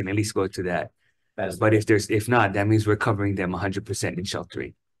available, they can at least go to that? But if not, that means we're covering them 100% in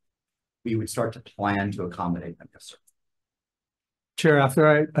sheltering. We would start to plan to accommodate them. Yes, sir. Chair,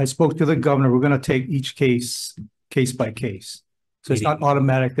 after I spoke to the governor, we're going to take each case by case. So it's not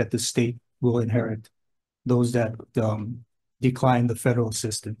automatic that the state will inherit those that decline the federal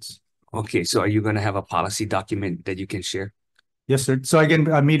assistance. Okay, so are you going to have a policy document that you can share? Yes, sir. So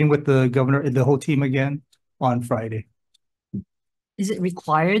again, I'm meeting with the governor and the whole team again on Friday. Is it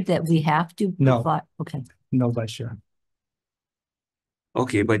required that we have to? No. Okay. No, Vice Chair.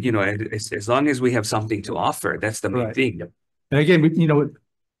 Okay, but as long as we have something to offer, that's the main thing. And again,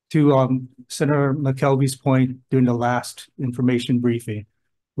 to Senator McKelvey's point during the last information briefing,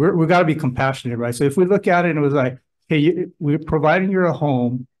 we've got to be compassionate, right? So if we look at it and it was like, hey, we're providing you a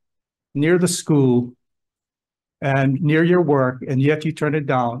home near the school, and near your work, and yet you turn it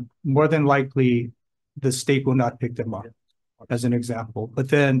down, more than likely the state will not pick them up, as an example. But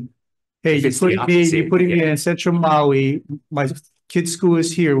then, hey, If it's the you're opposite, putting me yeah. in Central Maui, my kid's school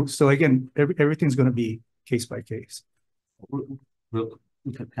is here. So again, everything's going to be case by case. Real,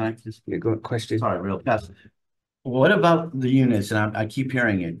 can I just, Yeah, go question. sorry, real fast. What about the units? And I keep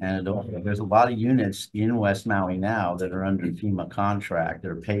hearing it, and there's a lot of units in West Maui now that are under FEMA contract.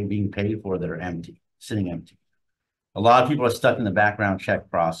 They're being paid for that are empty, sitting empty. A lot of people are stuck in the background check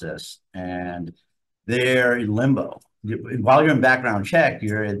process and they're in limbo. While you're in background check,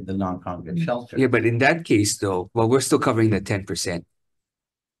 you're in the non-congregate shelter. Yeah, but in that case though, well, we're still covering the 10%.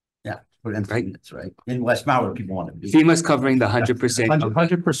 Yeah, for empty Right. units, right? In West Maui, people want to be. FEMA's covering the 100%.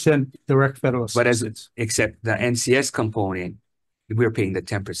 100% direct federal But as assistance. except the NCS component, we're paying the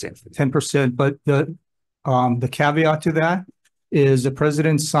 10%. 10%, but the caveat to that is the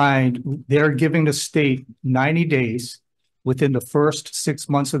president signed, they're giving the state 90 days within the first 6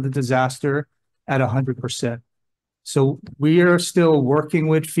 months of the disaster at 100%. So we are still working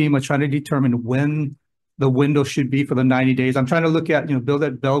with FEMA, trying to determine when the window should be for the 90 days. I'm trying to look at, build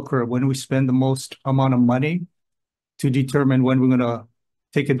that bell curve, when we spend the most amount of money to determine when we're going to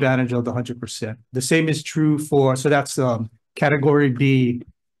take advantage of the 100%. The same is true for, so that's category B,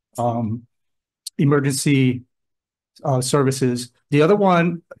 emergency services. The other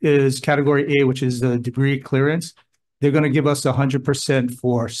one is category A, which is the debris clearance. They're going to give us 100%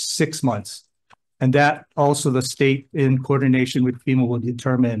 for 6 months. And that also the state in coordination with FEMA will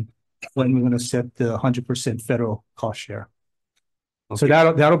determine when we're going to set the 100% federal cost share. Okay. So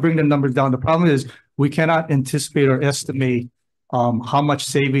that'll bring the numbers down. The problem is we cannot anticipate or estimate how much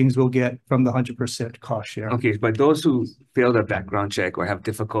savings we'll get from the 100% cost share. Okay, but those who fail the background check or have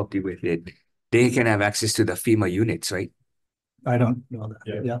difficulty with it, they can have access to the FEMA units, right? I don't know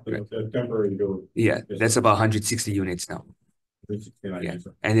that. Yeah. Right. Temporary go. Yeah, that's about 160 units now. Yeah.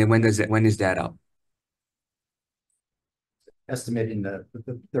 And then when is that out? Estimate in the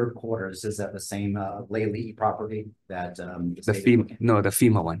third quarter, is that the same Leilii property that The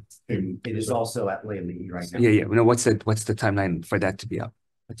FEMA one. it is also at Leilii right now. Yeah. No, what's the timeline for that to be out?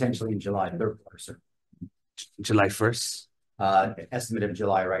 Potentially in July, third quarter, sir. July 1st? Estimate of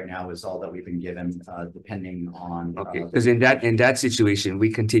July right now is all that we've been given, depending on. Okay, because in that situation, we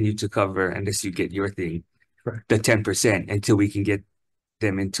continue to cover, unless you get your thing, Correct. the 10% until we can get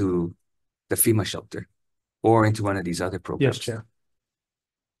them into the FEMA shelter or into one of these other programs. Yes, Chair.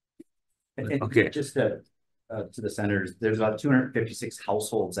 And Okay. just to the senators, there's about 256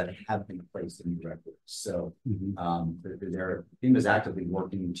 households that have been placed in direct work. So FEMA's actively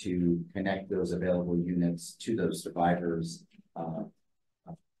working to connect those available units to those survivors,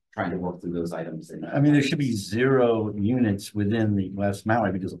 trying to work through those items. And I mean, there should be 0 units within the West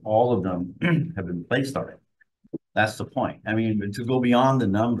Maui because all of them have been placed already. That's the point. I mean, to go beyond the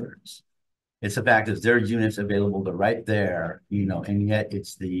numbers, it's the fact that there are units available to right there, and yet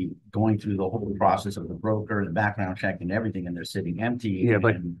it's the going through the whole process of the broker, the background check and everything, and they're sitting empty. Yeah,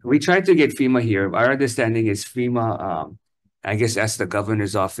 but we tried to get FEMA here. Our understanding is FEMA, I guess, asked the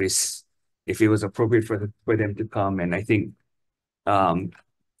governor's office if it was appropriate for them to come. And I think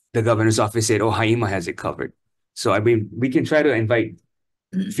the governor's office said, oh, Haima has it covered. So, I mean, we can try to invite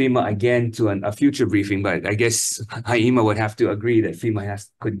FEMA again to a future briefing, but I guess Haima would have to agree that FEMA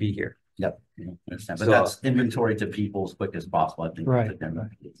could be here. Yep, I understand. But So- that's inventory to people as quick as possible, I think. Right. But then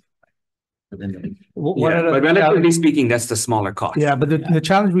Yeah, but relatively speaking, that's the smaller cost. Yeah, but the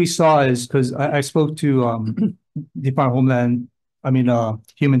challenge we saw is because I spoke to Department of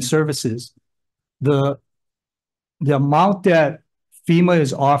Human Services. The amount that FEMA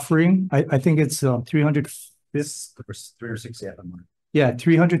is offering, I think it's 360 at the moment. Yeah,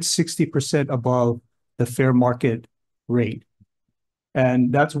 360% above the fair market rate.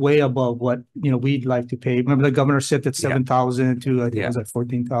 And that's way above what, we'd like to pay. Remember the governor said that 7,000 to, I think it was like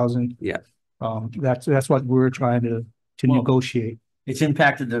 14,000. Yeah. That's what we're trying to negotiate. It's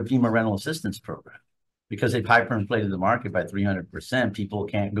impacted the FEMA rental assistance program because they've hyperinflated the market by 300%. People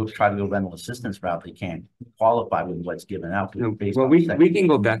can't try to go rental assistance route. They can't qualify with what's given out. Well, we can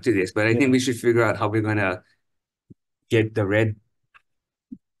go back to this, but I think we should figure out how we're gonna get the red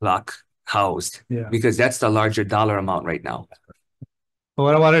block housed. Yeah. Because that's the larger dollar amount right now.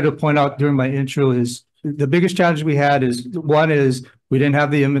 What I wanted to point out during my intro is the biggest challenge we had is one is we didn't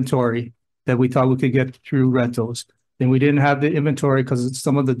have the inventory that we thought we could get through rentals. Then we didn't have the inventory because of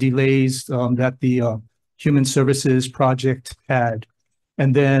some of the delays that the Human Services project had.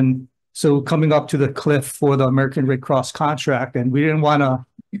 And then, so coming up to the cliff for the American Red Cross contract, and we didn't want to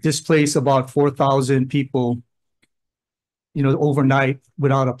displace about 4,000 people overnight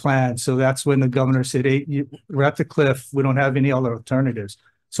without a plan. So that's when the governor said, hey, we're at the cliff. We don't have any other alternatives.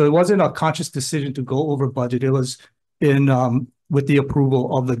 So it wasn't a conscious decision to go over budget. It was with the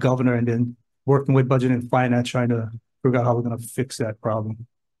approval of the governor and then working with budget and finance, trying to figure out how we're going to fix that problem.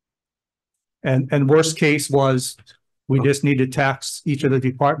 And worst case was we just need to tax each of the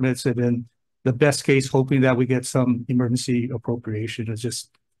departments, and then the best case, hoping that we get some emergency appropriation.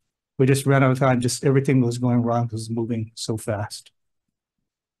 We just ran out of time. Just everything was going wrong because it's moving so fast.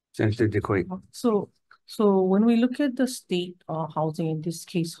 Senator Decoy. So when we look at the state housing, in this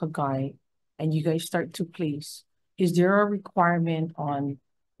case, Hawai'i, and you guys start to place, is there a requirement on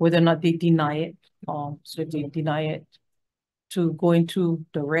whether or not they deny it? So if they deny it, to go into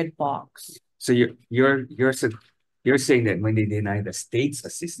the red box. So you're saying that when they deny the state's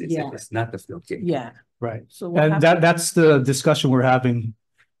assistance, Yeah. it's not the Philippines. Yeah. Right. So what And happens- that's the discussion we're having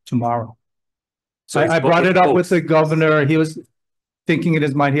tomorrow. So it's I brought both- it up both. with the governor. He was thinking in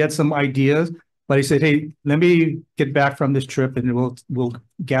his mind, he had some ideas, but he said, hey, let me get back from this trip and we'll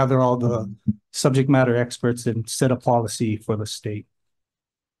gather all the subject matter experts and set a policy for the state.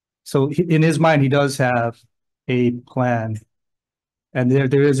 So in his mind, he does have a plan. And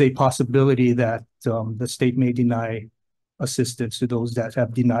there is a possibility that the state may deny assistance to those that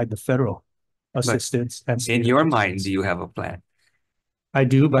have denied the federal assistance. And In your mind, do you have a plan? I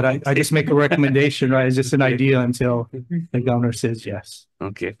do, but I just make a recommendation, right? It's just an idea until the governor says yes.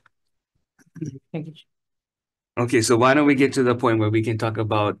 Okay. Thank you. Okay, so why don't we get to the point where we can talk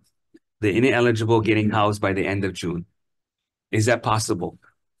about the ineligible getting housed by the end of June? Is that possible?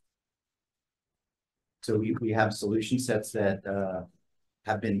 So we have solution sets that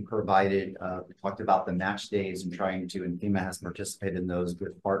have been provided. We talked about the match days and trying to, and FEMA has participated in those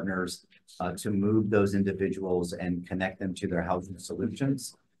with partners to move those individuals and connect them to their housing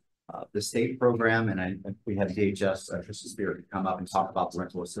solutions. The state program, and we had DHS, Trista Spear, come up and talk about the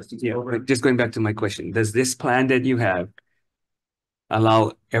rental assistance program. But just going back to my question, does this plan that you have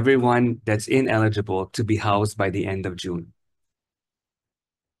allow everyone that's ineligible to be housed by the end of June?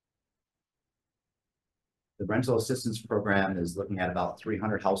 The rental assistance program is looking at about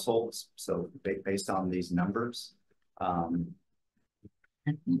 300 households. So based on these numbers,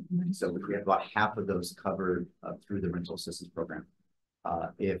 so we have about half of those covered through the rental assistance program.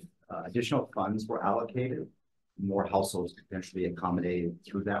 If additional funds were allocated, more households could potentially accommodated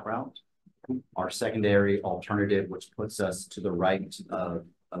through that route. Our secondary alternative, which puts us to the right of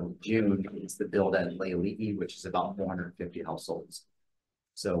June, is the build at Leali'i, which is about 450 households.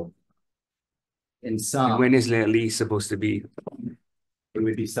 So in some, And when is Leali'i supposed to be? it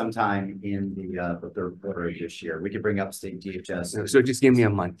would be sometime in the third quarter of this year. We could bring up state DHS. So just give me a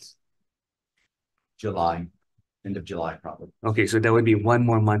month. July, end of July, probably. Okay, so that would be one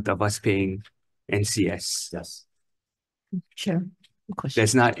more month of us paying NCS. Yes. Sure. Question.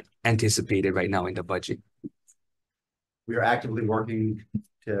 That's not anticipated right now in the budget. We are actively working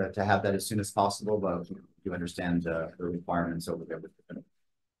to have that as soon as possible, but you understand the requirements over there.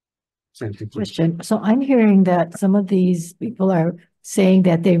 Question. So I'm hearing that some of these people are saying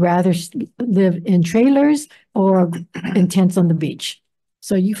that they rather live in trailers or in tents on the beach.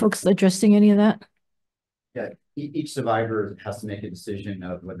 So you folks addressing any of that? Yeah, each survivor has to make a decision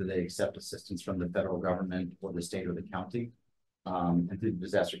of whether they accept assistance from the federal government or the state or the county. And through the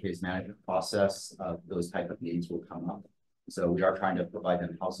disaster case management process, those type of needs will come up. So we are trying to provide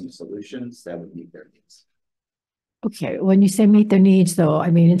them housing solutions that would meet their needs. Okay, when you say meet their needs though,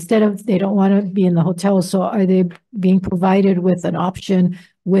 I mean, instead of they don't want to be in the hotel, so are they being provided with an option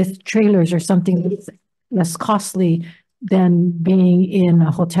with trailers or something that's less costly than being in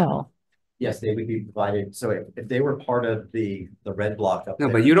a hotel? Yes, they would be provided. So if they were part of the red block up No,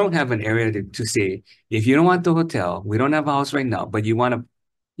 there. but you don't have an area to say, if you don't want the hotel, we don't have a house right now, but you want to,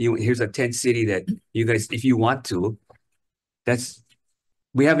 here's a tent city that you guys, if you want to,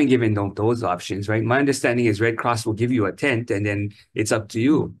 we haven't given them those options, right? My understanding is Red Cross will give you a tent and then it's up to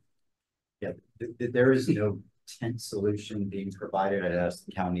you. Yeah, there is no tent solution being provided. I'd ask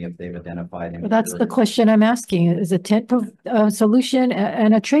the county if they've identified. Well, that's the question I'm asking. Is a tent solution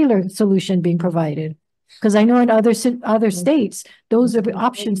and a trailer solution being provided? Because I know in other states, those are the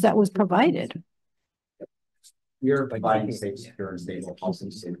options that was provided. We are providing safe, secure, and stable housing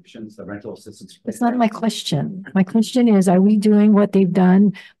solutions. The rental assistance. That's not my question. My question is, are we doing what they've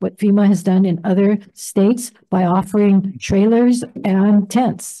done, what FEMA has done in other states by offering trailers and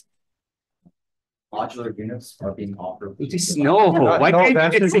tents? Modular units are being offered. Just no. Why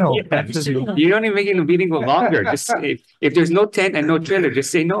can't you just say yes? You don't even make the meeting go longer. Just say, if there's no tent and no trailer, just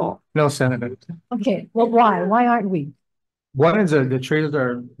say no. No, Senator. Okay, well, why? Why aren't we? One is the trailers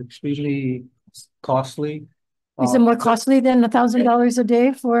are extremely costly. Is it more costly than $1,000 a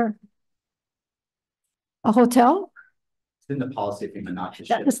day for a hotel? It's in the policy of FEMA not to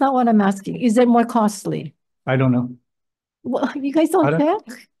ship. That's not what I'm asking. Is it more costly? I don't know. Well, you guys don't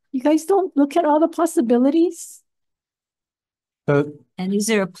check? You guys don't look at all the possibilities? And is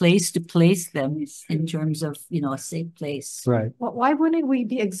there a place to place them in terms of, a safe place? Right. Well, why wouldn't we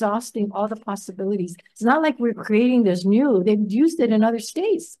be exhausting all the possibilities? It's not like we're creating this new. They've used it in other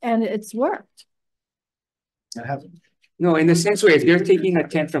states and it's worked. No, in the sense where if you're taking a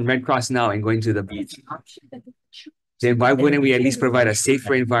tent from Red Cross now and going to the beach, then why wouldn't we at least provide a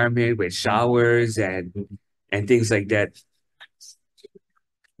safer environment with showers and things like that?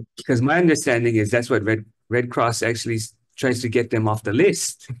 Because my understanding is that's what Red Cross actually tries to get them off the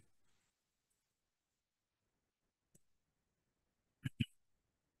list.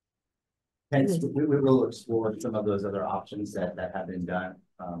 Hence, we will explore some of those other options that have been done.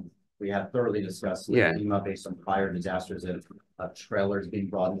 We have thoroughly discussed with FEMA based on prior disasters of trailers being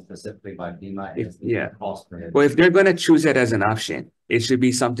brought in specifically by FEMA. Well, if they're going to choose it as an option, it should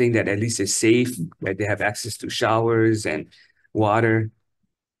be something that at least is safe, that they have access to showers and water.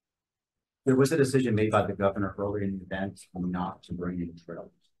 There was a decision made by the governor earlier in the event not to bring in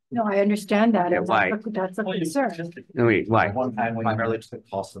trailers. No, I understand that. Yeah, why? That's a concern. No, wait, why? Primarily to the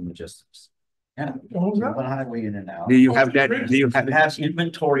cost of logistics. Yeah, one highway in and out. Do you have that? Do you have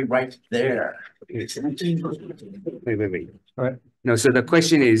inventory right there? Wait. All right. No, so the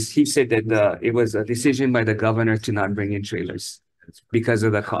question is, he said that it was a decision by the governor to not bring in trailers because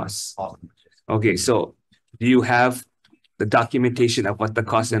of the costs. Okay, so do you have the documentation of what the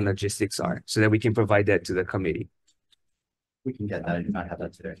costs and logistics are so that we can provide that to the committee? We can get that. I do not have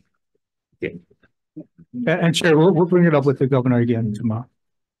that today. Okay. And Chair, we'll bring it up with the governor again tomorrow.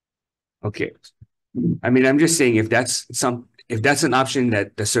 Okay. I mean, I'm just saying if that's an option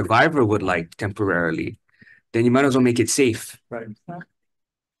that the survivor would like temporarily, then you might as well make it safe. Right.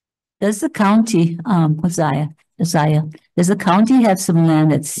 Does the county, Josiah, does the county have some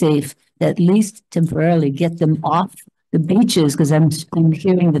land that's safe, that at least temporarily get them off the beaches? Because I'm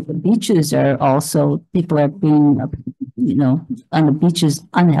hearing that the beaches are also, people are being, on the beaches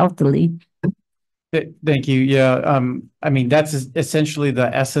unhealthily. Thank you. Yeah, I mean, that's essentially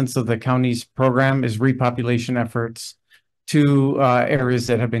the essence of the county's program is repopulation efforts to areas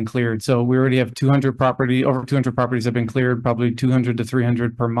that have been cleared. So we already have over 200 properties have been cleared, probably 200 to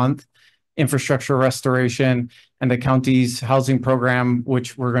 300 per month. Infrastructure restoration and the county's housing program,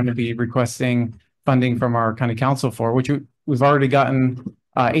 which we're going to be requesting funding from our county council for, which we've already gotten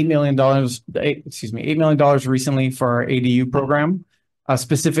 $8 million recently for our ADU program.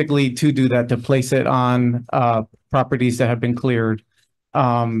 Specifically to do that, to place it on properties that have been cleared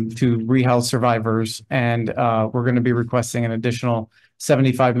to rehouse survivors. And we're going to be requesting an additional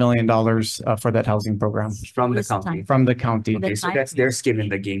 $75 million for that housing program. From the county. From the county. Okay, so that's their skin in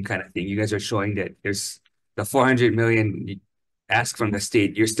the game kind of thing. You guys are showing that there's the 400 million ask from the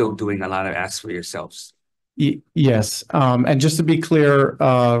state. You're still doing a lot of asks for yourselves. Yes. And just to be clear,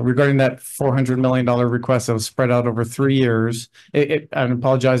 regarding that $400 million request that was spread out over 3 years, I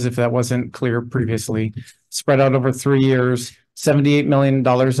apologize if that wasn't clear previously, spread out over 3 years, $78 million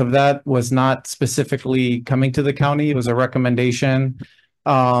of that was not specifically coming to the county. It was a recommendation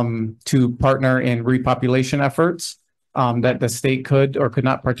to partner in repopulation efforts that the state could or could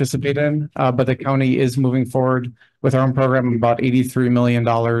not participate in. But the county is moving forward with our own program of about $83 million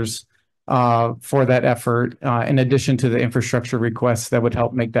for that effort, in addition to the infrastructure requests that would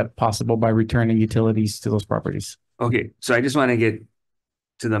help make that possible by returning utilities to those properties. Okay, so I just want to get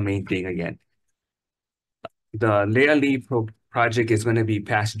to the main thing again. The Leali project is going to be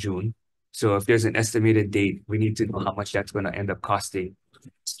past June. So if there's an estimated date, we need to know how much that's going to end up costing.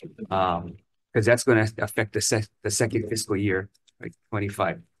 Because that's going to affect the second fiscal year, like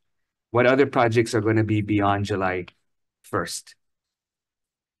 25. What other projects are going to be beyond July 1st?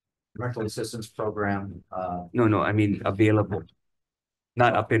 Rental assistance program. No, I mean available,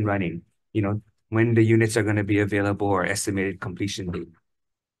 not up and running. When the units are going to be available or estimated completion date.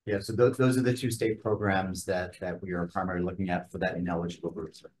 Yeah, so those are the two state programs that we are primarily looking at for that ineligible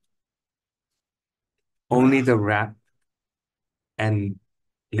groups. Only the RAP and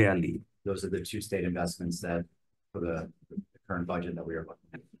Leali. Those are the two state investments that for the current budget that we are looking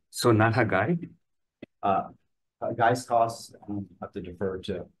at. So not Hawai'i? Guys' costs, have to defer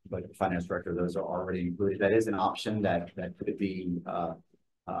to the finance director. Those are already included. That is an option that could be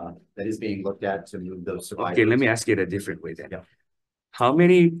that is being looked at to move those survivors. Okay, let me ask it a different way then. Yeah. How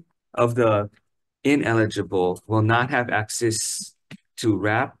many of the ineligible will not have access to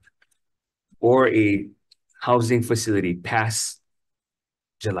RAP or a housing facility past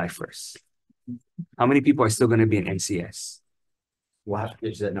July 1st? How many people are still gonna be in NCS? We'll have to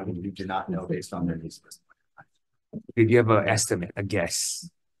get you that number. We do not know based on their needs. Did you have an estimate, a guess?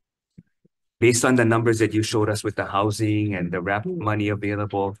 Based on the numbers that you showed us with the housing and the RAP money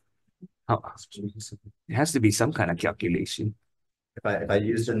available, it has to be some kind of calculation. If I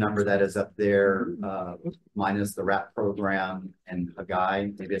use a number that is up there, minus the RAP program and a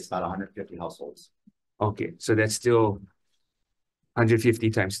guy, maybe it's about 150 households. Okay, so that's still 150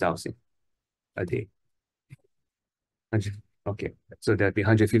 times 1,000 a day. 100, okay, so that'd be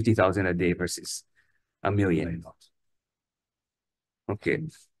 150,000 a day versus $1 million. Okay,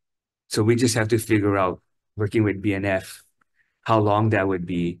 so we just have to figure out, working with BNF, how long that would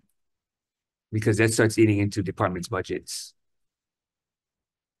be, because that starts eating into departments' budgets.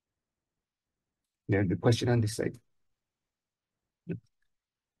 Yeah, the question on this side.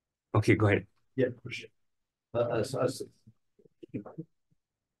 Okay, go ahead. Yeah, for sure. Go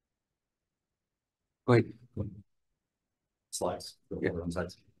ahead. Slides. Go Yeah. forward on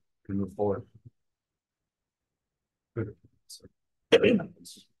slides. Can we move forward? Good.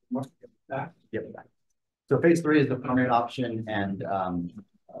 Yep. So phase 3 is the permanent option, and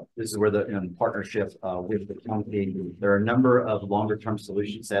this is where the in partnership with the county, there are a number of longer term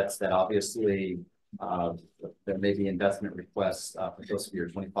solution sets that obviously there may be investment requests for fiscal year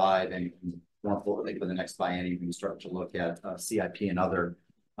 25 and more importantly for the next biennium. We start to look at CIP and other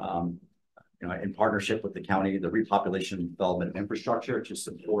in partnership with the county, the repopulation development of infrastructure to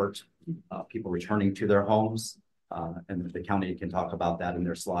support people returning to their homes. And the county can talk about that in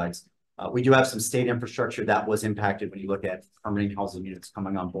their slides. We do have some state infrastructure that was impacted when you look at permanent housing units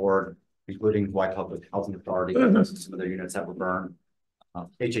coming on board, including Hawaii Public Housing Authority, some of their units that were burned.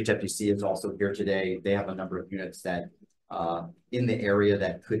 HHFDC is also here today. They have a number of units that in the area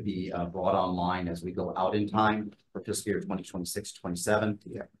that could be brought online as we go out in time for fiscal year 2026-27.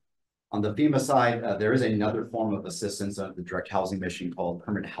 Yeah. On the FEMA side, there is another form of assistance of the direct housing mission called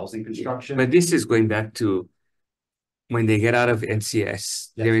permanent housing construction. But this is going back to when they get out of NCS,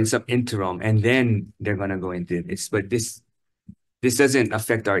 Yes, they're in some interim, and then they're gonna go into this. But this doesn't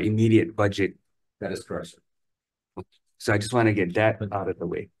affect our immediate budget. That is correct, sir. So I just want to get that out of the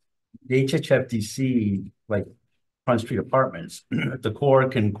way. The HHFDC, like Front Street Apartments, if the Corps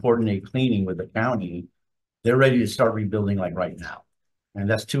can coordinate cleaning with the county, they're ready to start rebuilding like right now. And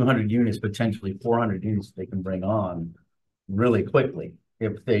that's 200 units, potentially 400 units they can bring on really quickly.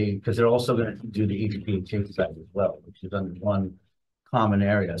 If they, because they're also going to do the HPHA site as well, which is under one common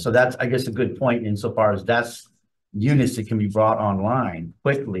area. So that's, I guess, a good point insofar as that's units that can be brought online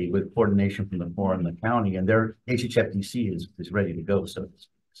quickly with coordination from the Corps and the county, and their HHFDC is ready to go. So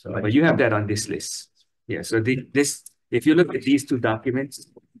But you have that on this list. Yeah, so this, if you look at these two documents,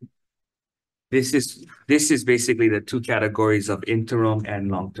 this is basically the two categories of interim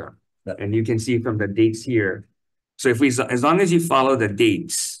and long-term. Yeah. And you can see from the dates here. So if we, as long as you follow the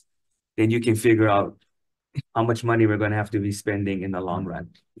dates, then you can figure out how much money we're going to have to be spending in the long run.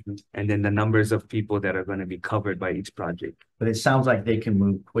 And then the numbers of people that are going to be covered by each project. But it sounds like they can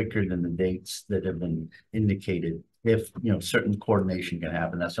move quicker than the dates that have been indicated if, certain coordination can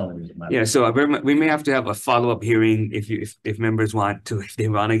happen. That's the only reason. Yeah, so we may have to have a follow-up hearing if members want to, if they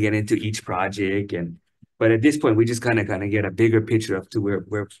want to get into each project. But at this point, we just kind of get a bigger picture of to where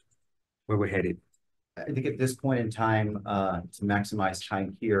we're headed. I think at this point in time, to maximize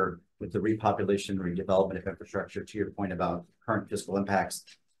time here with the repopulation, redevelopment of infrastructure, to your point about current fiscal impacts,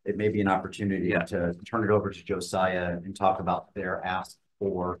 it may be an opportunity to turn it over to Josiah and talk about their ask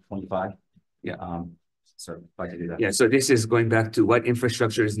for 25. Yeah. So if I could do that. Yeah, so this is going back to what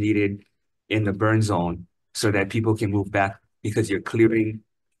infrastructure is needed in the burn zone so that people can move back, because you're clearing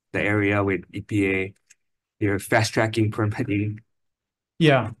the area with EPA, you're fast tracking permitting.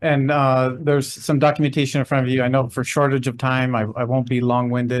 Yeah, and there's some documentation in front of you. I know for shortage of time, I won't be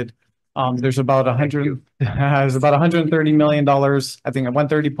long-winded. There's about $130 million, I think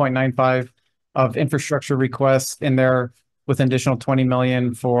 130.95 of infrastructure requests in there, with an additional 20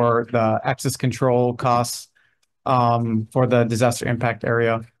 million for the access control costs for the disaster impact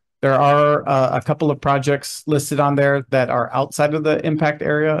area. There are a couple of projects listed on there that are outside of the impact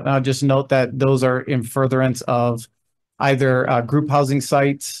area. And I'll just note that those are in furtherance of either group housing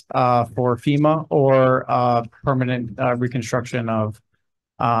sites for FEMA or permanent reconstruction of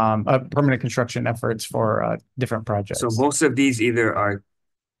permanent construction efforts for different projects. So most of these either are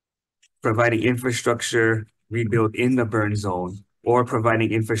providing infrastructure rebuilt in the burn zone or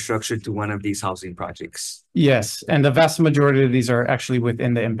providing infrastructure to one of these housing projects. Yes, and the vast majority of these are actually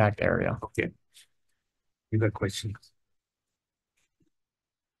within the impact area. Okay. You got questions?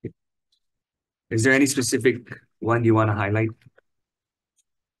 Is there any specific one you want to highlight?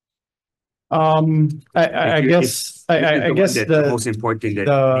 I guess, I guess the most important that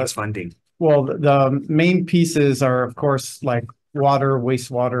the- needs funding. well, the main pieces are, of course, like water,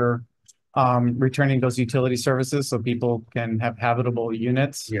 wastewater, returning those utility services so people can have habitable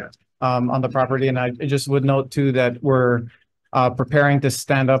units. Yeah. On the property. And I just would note too that we're preparing to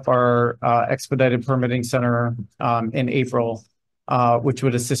stand up our expedited permitting center in April, which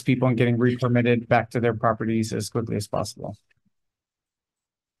would assist people in getting re-permitted back to their properties as quickly as possible.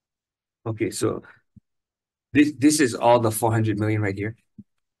 Okay, so this is all the 400 million right here.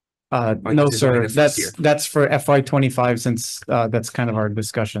 No, this is only sir, the first year? that's for FY 25 since that's kind of our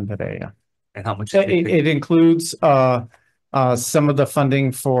discussion today. Yeah. And how much? Is It includes some of the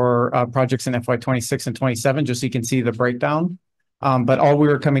funding for projects in FY 26 and 27, just so you can see the breakdown. But all we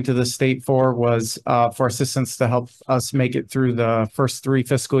were coming to the state for was for assistance to help us make it through the first 3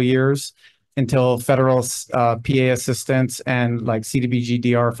 fiscal years until federal PA assistance and like CDBG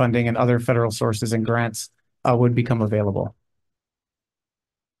DR funding and other federal sources and grants would become available.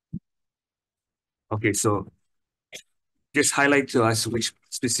 Okay, so just highlight to us which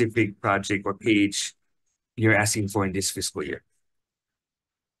specific project or page you're asking for in this fiscal year.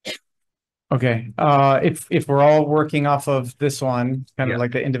 Okay, if we're all working off of this one, kind of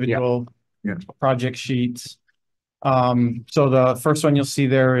like the individual project sheets. So the first one you'll see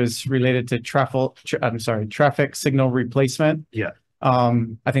there is related to traffic signal replacement. Yeah.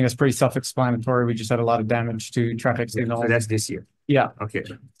 I think that's pretty self-explanatory. We just had a lot of damage to traffic signals. So that's this year. Yeah. Okay.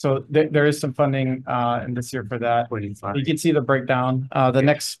 So there is some funding in this year for that. 25. You can see the breakdown. The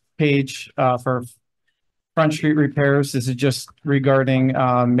next page for Front Street repairs, this is just regarding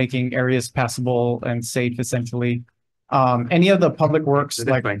making areas passable and safe essentially. Any of the public works So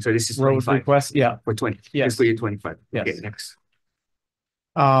that's like fine. So this is road 25 requests, yeah. for 20. Yes. Fiscal year 25. Yes. Okay, next.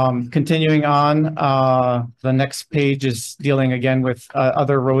 Continuing on, the next page is dealing again with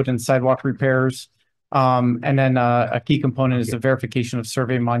other road and sidewalk repairs. And then a key component is the verification of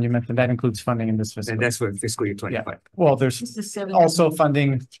survey monument, and that includes funding in this fiscal. And that's for fiscal year 25. Well, there's also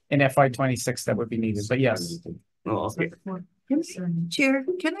funding in FY 26 that would be needed, but yes. Oh, okay. Chair,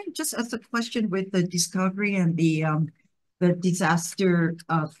 can I just ask a question with the discovery and the disaster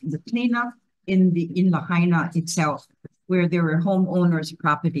of the cleanup in Lahaina itself, where there were homeowners'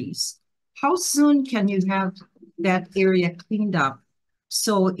 properties? How soon can you have that area cleaned up?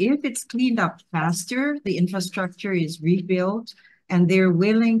 So if it's cleaned up faster, the infrastructure is rebuilt, and they're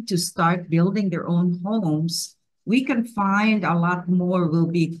willing to start building their own homes, we can find a lot more will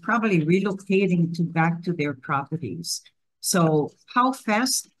be probably relocating back to their properties. So how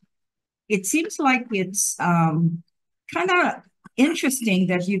fast? It seems like it's kind of interesting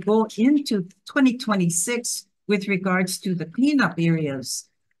that you go into 2026 with regards to the cleanup areas.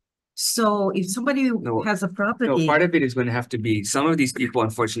 So if somebody has a property. No, part of it is going to have to be, some of these people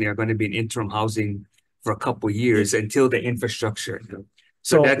unfortunately are going to be in interim housing for a couple of years until the infrastructure.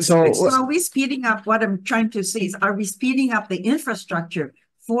 So are we speeding up? What I'm trying to say is, are we speeding up the infrastructure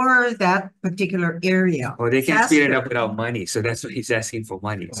for that particular area? Or they can speed it up without money. So that's what he's asking for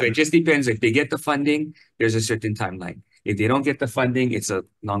money. So it just depends. If they get the funding, there's a certain timeline. If they don't get the funding, it's a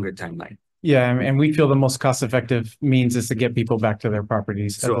longer timeline. Yeah, and we feel the most cost-effective means is to get people back to their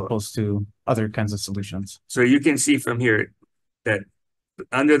properties as opposed to other kinds of solutions. So you can see from here that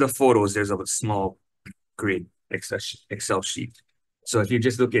under the photos, there's a small grid Excel sheet. So if you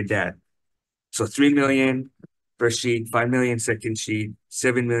just look at that, so 3 million first sheet, 5 million second sheet,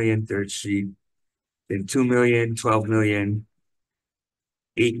 7 million third sheet, then 2 million, 12 million,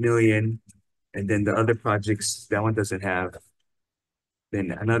 8 million, and then the other projects, that one doesn't have.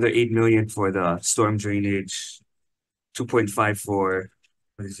 Then another 8 million for the storm drainage, 2.5 for,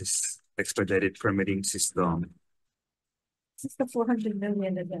 what is this, expedited permitting system. This is the 400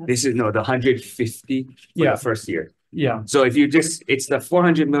 million of that. This is, no, the 150 for the first year. Yeah. So if you just, it's the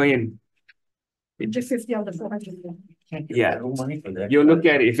 400 million. 150 on the 400 million. Yeah. You look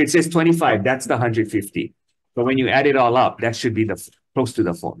at it, if it says 25, that's the 150. But when you add it all up, that should be the close to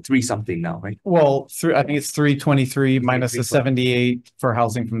the 3 something now, right? Well, I think it's 323 minus the 78 for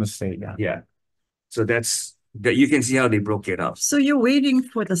housing from the state. Yeah. Yeah. So that's that, you can see how they broke it up. So you're waiting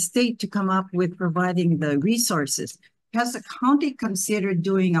for the state to come up with providing the resources. Has the county considered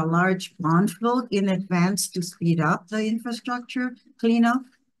doing a large bond float in advance to speed up the infrastructure cleanup?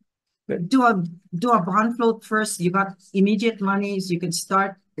 Do a bond float first. You got immediate monies. You can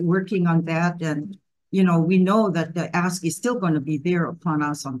start working on that, and you know, we know that the ask is still going to be there upon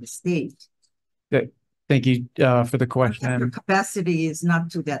us on the state. Thank you for the question. Your capacity is not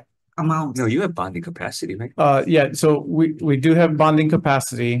to that amount. No, you have bonding capacity, right? Yeah, so we do have bonding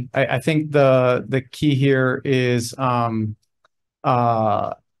capacity. I think the key here is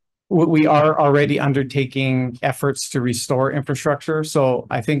we are already undertaking efforts to restore infrastructure. So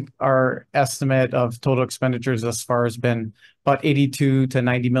I think our estimate of total expenditures thus far has been about 82 to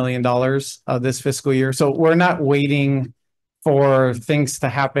 $90 million this fiscal year. So we're not waiting for things to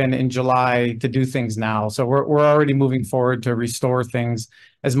happen in July to do things now. So we're already moving forward to restore things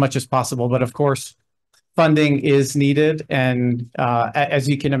as much as possible. But of course, funding is needed. And as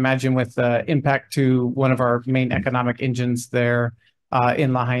you can imagine, with the impact to one of our main economic engines there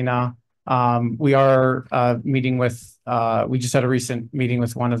in Lahaina, we are meeting with, we just had a recent meeting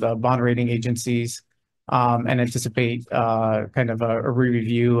with one of the bond rating agencies and anticipate kind of a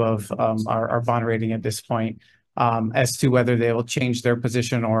re-review of our bond rating at this point as to whether they will change their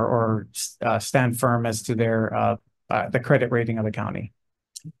position or stand firm as to their the credit rating of the county.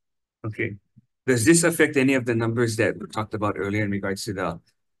 Okay. Does this affect any of the numbers that we talked about earlier in regards to the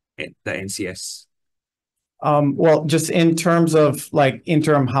NCS? Well, just in terms of like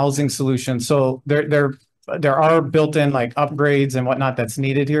interim housing solutions, so there are built-in like upgrades and whatnot that's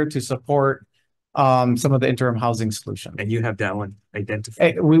needed here to support some of the interim housing solutions. And you have that one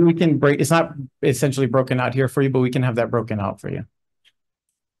identified. We can break, it's not essentially broken out here for you, but we can have that broken out for you.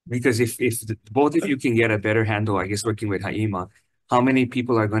 Because if both of you can get a better handle, I guess working with Haima, how many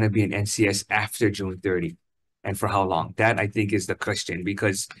people are going to be in NCS after June 30? And for how long? That I think is the question,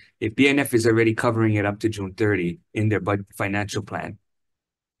 because if BNF is already covering it up to June 30 in their financial plan,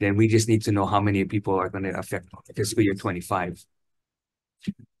 then we just need to know how many people are going to affect fiscal year 25.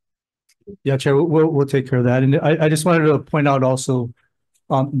 Yeah, Chair, we'll take care of that. And I just wanted to point out also,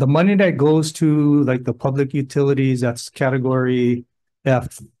 the money that goes to like the public utilities, that's category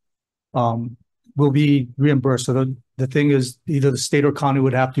F, will be reimbursed. So the thing is, either the state or county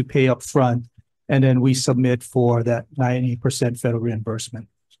would have to pay up front, and then we submit for that 90% federal reimbursement.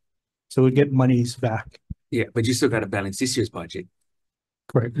 So we get monies back. Yeah, but you still got to balance this year's budget.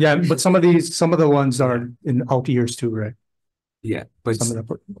 Correct. Yeah, but some of the ones are in out years too, right? Yeah, but Some of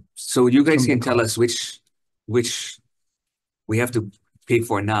the, so you guys can tell us which we have to pay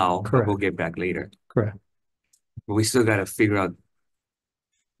for now, but we'll get back later. correct. But we still got to figure out,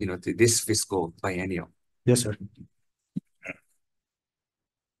 this fiscal biennial. Yes, sir.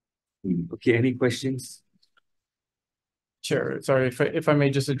 Okay, any questions? Chair, sorry, if I may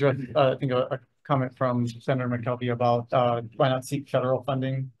just address, I think a comment from Senator McKelvey about why not seek federal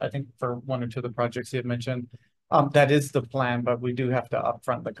funding, I think for one or two of the projects he had mentioned. That is the plan, but we do have to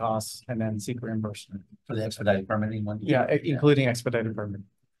upfront the costs and then seek reimbursement. For the expedited permitting one? Yeah, including expedited permitting.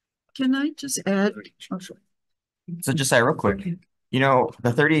 Can I just add? So just real quick,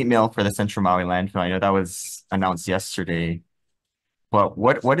 the 38 mil for the Central Maui landfill, I know that was announced yesterday. But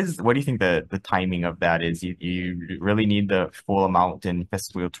what do you think the timing of that is? You really need the full amount in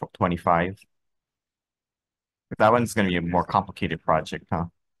fiscal 25? That one's going to be a more complicated project, huh?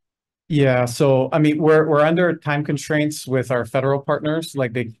 Yeah, so I mean, we're under time constraints with our federal partners.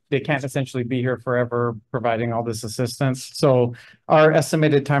 Like they can't essentially be here forever providing all this assistance. So our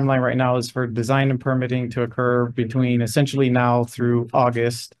estimated timeline right now is for design and permitting to occur between essentially now through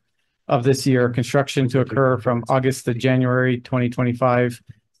August of this year, construction to occur from August to January 2025,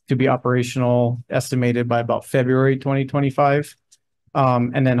 to be operational estimated by about February 2025.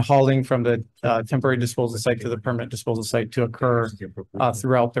 And then hauling from the temporary disposal site to the permanent disposal site to occur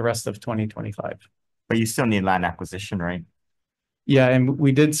throughout the rest of 2025. But you still need land acquisition, right? Yeah, and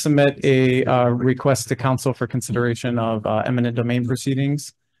we did submit a request to council for consideration of eminent domain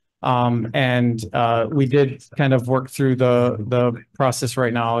proceedings. And we did kind of work through the process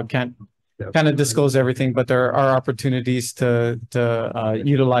right now. I can't kind of disclose everything, but there are opportunities to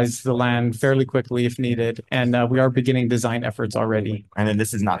utilize the land fairly quickly if needed. And we are beginning design efforts already. And then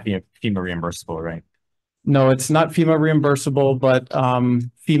this is not FEMA reimbursable, right? No, it's not FEMA reimbursable, but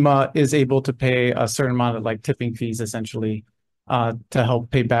FEMA is able to pay a certain amount of like tipping fees essentially to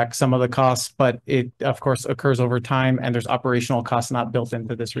help pay back some of the costs, but it of course occurs over time and there's operational costs not built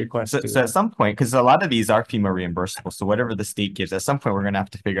into this request. So at some point, because a lot of these are FEMA reimbursable, so whatever the state gives, at some point we're going to have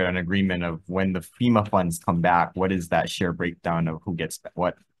to figure out an agreement of when the FEMA funds come back, what is that share breakdown of who gets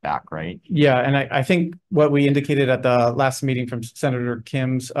what back, right? Yeah, and I think what we indicated at the last meeting from Senator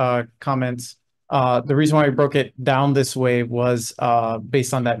Kim's comments, the reason why we broke it down this way was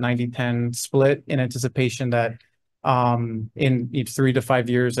based on that 90-10 split in anticipation that in each 3 to 5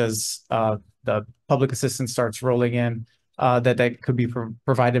 years as the public assistance starts rolling in, that could be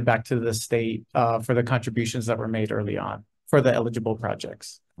provided back to the state for the contributions that were made early on for the eligible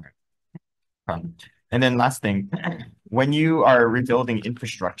projects. And then last thing, when you are rebuilding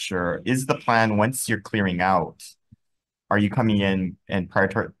infrastructure, is the plan once you're clearing out, are you coming in and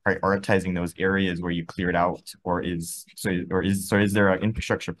prioritizing those areas where you cleared out, or is there an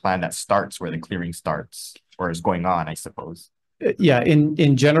infrastructure plan that starts where the clearing starts or is going on, I suppose? Yeah,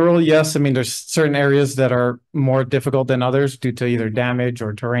 in general, yes. I mean, there's certain areas that are more difficult than others due to either damage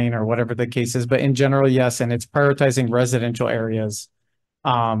or terrain or whatever the case is. But in general, yes, and it's prioritizing residential areas,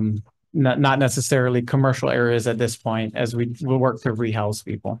 not necessarily commercial areas at this point, as we will work to rehouse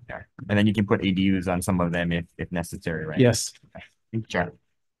people. Yeah. And then you can put ADUs on some of them if necessary, right? Yes. Sure.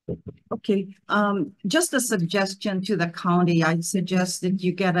 Okay, just a suggestion to the county. I suggest that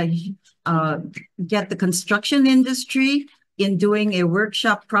you get the construction industry in doing a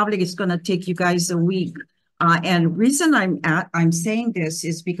workshop. Probably it's going to take you guys a week. And reason I'm saying this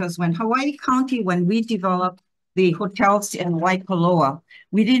is because when Hawaii County, when we developed the hotels in Waikoloa,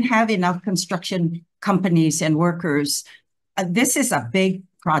 we didn't have enough construction companies and workers. This is a big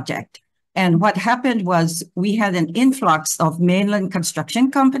project. And what happened was we had an influx of mainland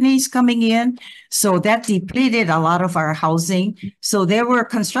construction companies coming in. So that depleted a lot of our housing. So there were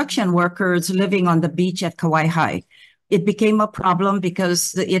construction workers living on the beach at Kauai High. It became a problem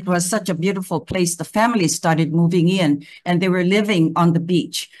because it was such a beautiful place. The families started moving in and they were living on the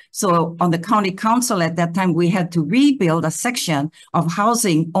beach. So on the county council at that time, we had to rebuild a section of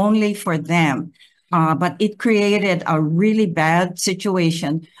housing only for them. But it created a really bad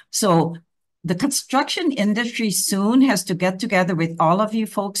situation. So the construction industry soon has to get together with all of you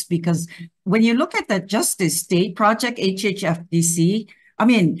folks, because when you look at the Justice State Project, HHFDC, I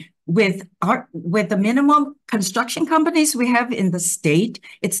mean, with the minimum construction companies we have in the state,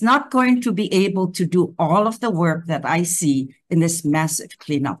 it's not going to be able to do all of the work that I see in this massive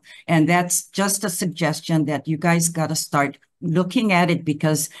cleanup. And that's just a suggestion that you guys got to start looking at it,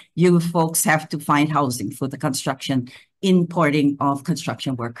 because you folks have to find housing for the construction, importing of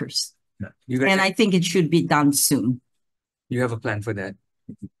construction workers. And I think it should be done soon. You have a plan for that?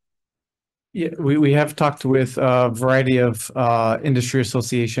 Yeah, we have talked with a variety of industry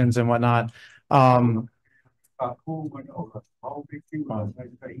associations and whatnot. Sorry.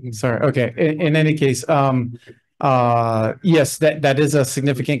 Okay. In any case, yes, that is a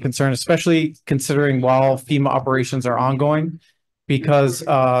significant concern, especially considering while FEMA operations are ongoing, because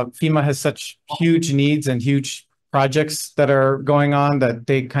FEMA has such huge needs and huge projects that are going on that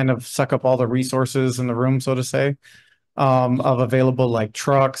they kind of suck up all the resources in the room, so to say, of available like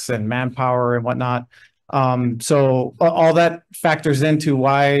trucks and manpower and whatnot. So all that factors into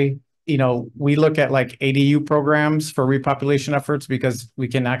why, we look at like ADU programs for repopulation efforts, because we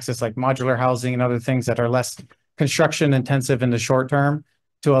can access like modular housing and other things that are less construction intensive in the short term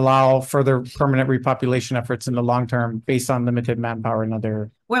to allow further permanent repopulation efforts in the long term based on limited manpower and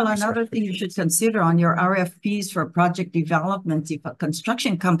other. Well, another thing you should consider on your RFPs for project development, if a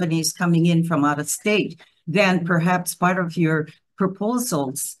construction company is coming in from out of state, then perhaps part of your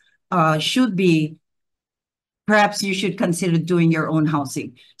proposals should be, perhaps you should consider doing your own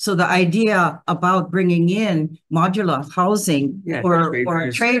housing. So the idea about bringing in modular housing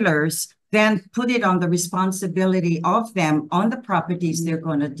or trailers, then put it on the responsibility of them on the properties they're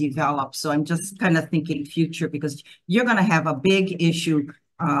going to develop. So I'm just kind of thinking future, because you're going to have a big issue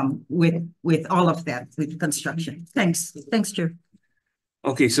with all of that, with construction. Thanks, Chair.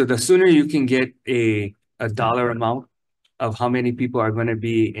 Okay, so the sooner you can get a dollar amount of how many people are going to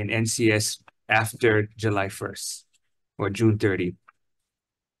be in NCS after July 1st or June 30th.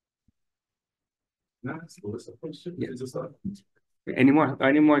 Yeah. Any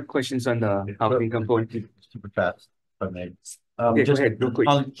more questions on the housing component? Super fast, if I may. Okay, go ahead, real quick.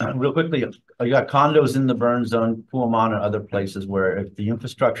 Real quickly, you got condos in the burn zone, Puamana, and other places where if the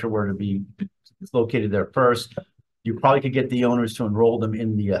infrastructure were to be located there first, you probably could get the owners to enroll them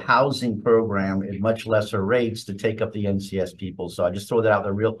in the housing program at much lesser rates to take up the NCS people. So I just throw that out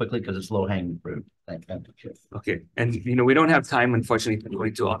there real quickly because it's low hanging fruit. Thank you. Okay, and we don't have time, unfortunately, to go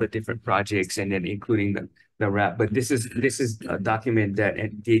into all the different projects and then including the wrap. But this is a document that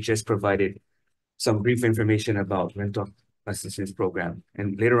DHS provided some brief information about rental assistance program,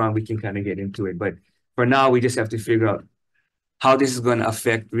 and later on we can kind of get into it. But for now, we just have to figure out how this is going to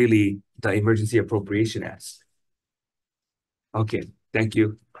affect really the Emergency Appropriation Act. Okay, thank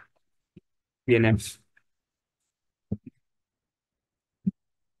you. PNF.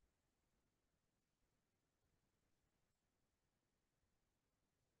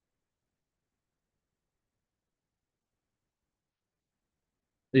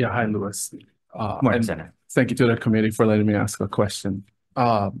 Yeah, hi, Louis. Morning, Senator. Thank you to the committee for letting me ask a question.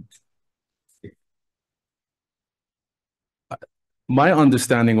 My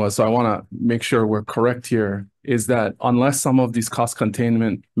understanding was, so I want to make sure we're correct here, is that unless some of these cost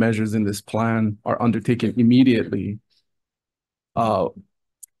containment measures in this plan are undertaken immediately, uh,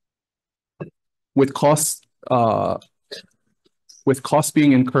 with costs,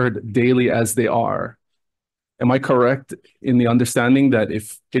 being incurred daily as they are, am I correct in the understanding that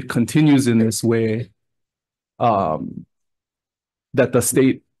if it continues in this way, that the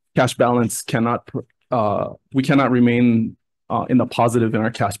state cash balance cannot, we cannot remain in the positive in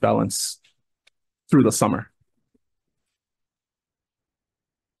our cash balance through the summer?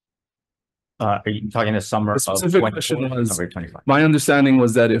 Are you talking the summer The of specific question 24, was, summer 25? my understanding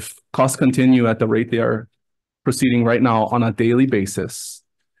was that if costs continue at the rate they are proceeding right now on a daily basis,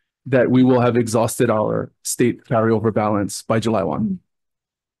 that we will have exhausted our state carryover balance by July 1.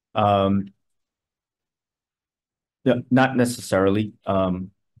 Yeah, not necessarily,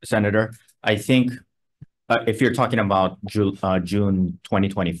 Senator. I think if you're talking about June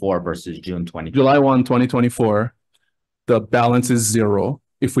 2024 versus June 20. July 1, 2024, the balance is zero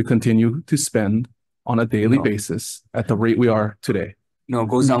if we continue to spend on a daily basis at the rate we are today. No, it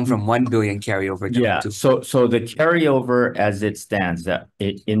goes down from 1 billion carryover down Yeah, to. so the carryover as it stands, that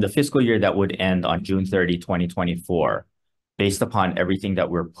in the fiscal year that would end on June 30, 2024, based upon everything that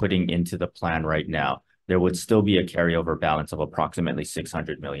we're putting into the plan right now, there would still be a carryover balance of approximately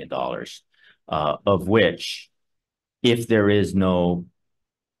 $600 million, of which, if there is no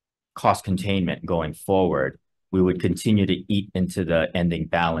cost containment going forward, we would continue to eat into the ending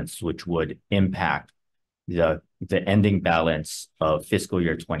balance, which would impact the ending balance of fiscal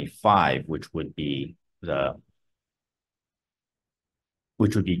year 25, which would be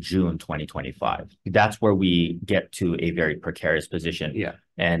June 2025. That's where we get to a very precarious position. Yeah.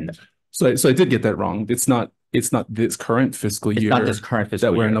 And so I did get that wrong. It's not this current fiscal year. It's not this current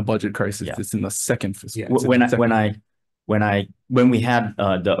fiscal that we're year. in a budget crisis. Yeah. It's in the second fiscal. Yeah. When we had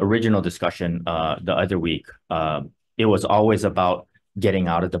the original discussion the other week, it was always about getting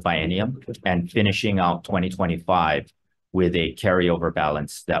out of the biennium and finishing out 2025 with a carryover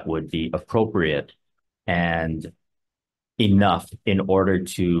balance that would be appropriate and enough in order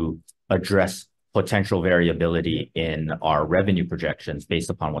to address potential variability in our revenue projections based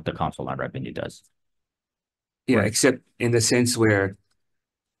upon what the Council on Revenue does. Yeah, Right. except in the sense where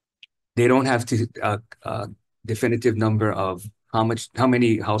they don't have to definitive number of how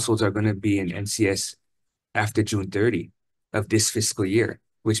many households are going to be in NCS after June 30 of this fiscal year,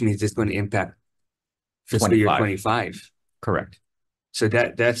 which means it's going to impact fiscal year 25. Correct. So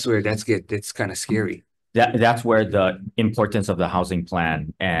that's where that's kind of scary. That's where the importance of the housing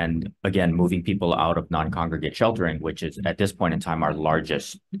plan and, again, moving people out of non-congregate sheltering, which is at this point in time our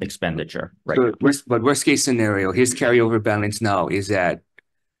largest expenditure. Right. So worst case scenario, his carryover balance now is at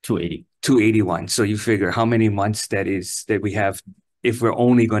 281. So you figure how many months that we have if we're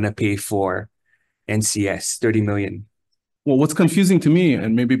only going to pay for NCS 30 million. Well, what's confusing to me,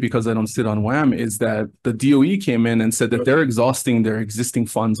 and maybe because I don't sit on WAM, is that the DOE came in and said that they're exhausting their existing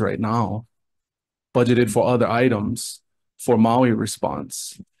funds right now, budgeted for other items for Maui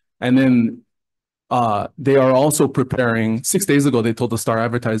response. And then they are also preparing, 6 days ago, they told the Star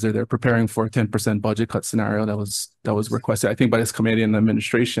Advertiser they're preparing for a 10% budget cut scenario that was requested, I think, by this committee and the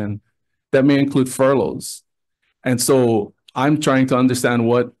administration that may include furloughs. And so I'm trying to understand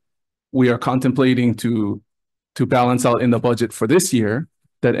what we are contemplating to balance out in the budget for this year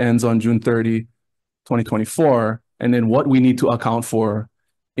that ends on June 30, 2024, and then what we need to account for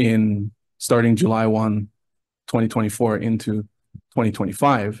in starting July 1, 2024 into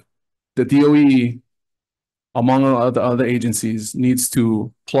 2025. The DOE, among other agencies, needs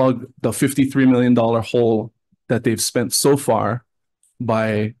to plug the $53 million hole that they've spent so far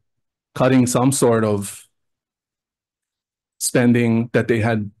by cutting some sort of spending that they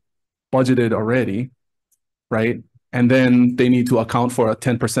had budgeted already, right? And then they need to account for a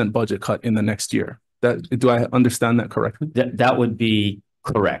 10% budget cut in the next year. Do I understand that correctly? That would be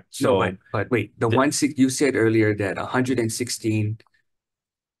correct. So, no, but wait, you said earlier that 116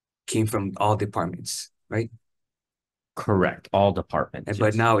 came from all departments, right? Correct, all departments. And,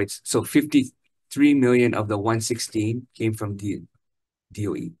 but now it's so 53 million of the 116 came from the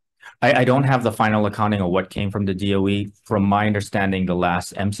DOE. I don't have the final accounting of what came from the DOE. From my understanding, the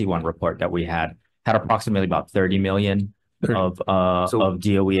last MC1 report that we had approximately about 30 million of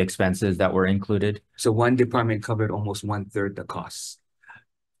DOE expenses that were included. So one department covered almost 1/3 the costs.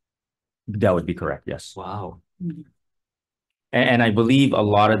 That would be correct, yes. Wow. And I believe a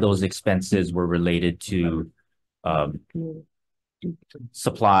lot of those expenses were related to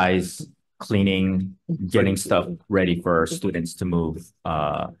supplies, cleaning, getting stuff ready for students to move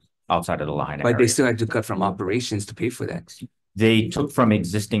outside of the Lahaina area. But they still had to cut from operations to pay for that. They took from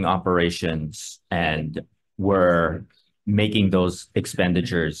existing operations and were making those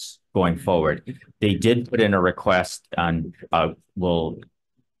expenditures going forward. They did put in a request on,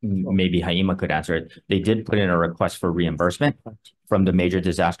 maybe Haima could answer it. They did put in a request for reimbursement from the Major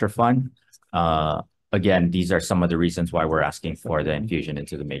Disaster Fund. Again, these are some of the reasons why we're asking for the infusion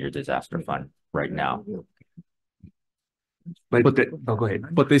into the Major Disaster Fund right now. But go ahead.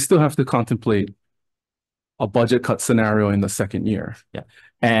 But they still have to contemplate a budget cut scenario in the second year. Yeah.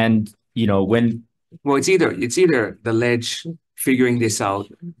 And, you know, well, it's either the ledge figuring this out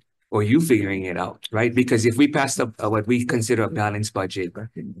or you figuring it out, right? Because if we passed up what we consider a balanced budget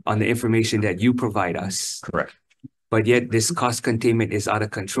on the information that you provide us. Correct. But yet this cost containment is out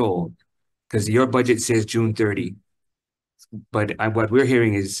of control because your budget says June 30. But what we're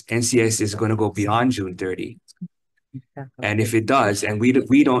hearing is NCS is going to go beyond June 30. And if it does, and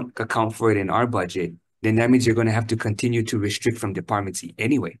we don't account for it in our budget, then that means you're going to have to continue to restrict from departments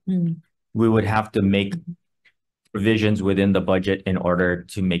anyway. We would have to make provisions within the budget in order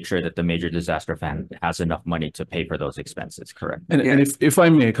to make sure that the Major Disaster Fund has enough money to pay for those expenses, correct? And if I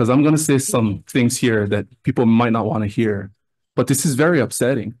may, because I'm going to say some things here that people might not want to hear, but this is very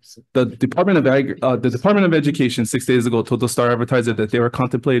upsetting. The Department of Education 6 days ago told the Star Advertiser that they were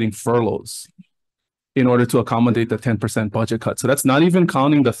contemplating furloughs in order to accommodate the 10% budget cut. So that's not even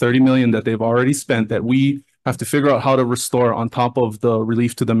counting the 30 million that they've already spent that we have to figure out how to restore on top of the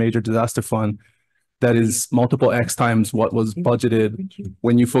relief to the Major Disaster Fund. That is multiple X times what was budgeted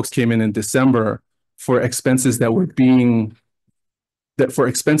when you folks came in December for expenses that were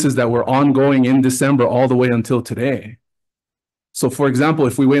ongoing in December all the way until today. So for example,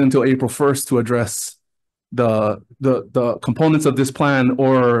 if we wait until April 1st to address the components of this plan,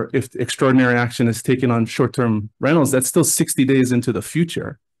 or if extraordinary action is taken on short-term rentals, that's still 60 days into the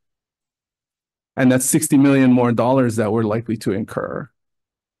future. And that's $60 million more that we're likely to incur.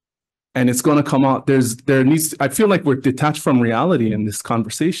 And it's going to come out. I feel like we're detached from reality in this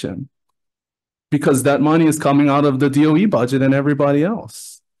conversation because that money is coming out of the DOE budget and everybody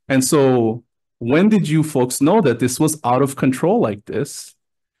else. And so when did you folks know that this was out of control like this?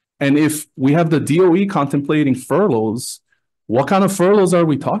 And if we have the DOE contemplating furloughs, what kind of furloughs are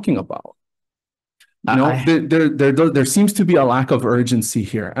we talking about? You know, there seems to be a lack of urgency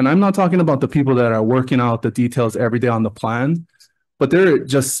here. And I'm not talking about the people that are working out the details every day on the plan, but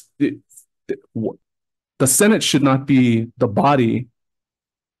the Senate should not be the body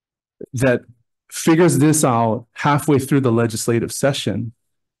that figures this out halfway through the legislative session.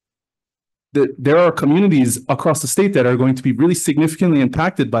 There are communities across the state that are going to be really significantly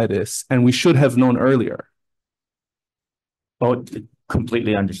impacted by this, and we should have known earlier. Oh,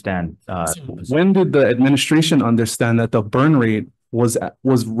 completely understand. When did the administration understand that the burn rate was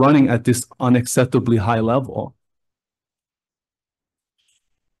running at this unacceptably high level?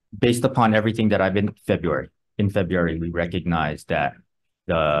 Based upon everything that I've been in February, we recognized that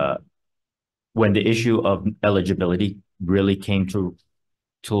when the issue of eligibility really came to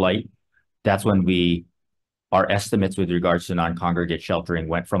light, that's when our estimates with regards to non-congregate sheltering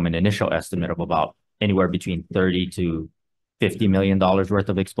went from an initial estimate of about anywhere between $30 to $50 million worth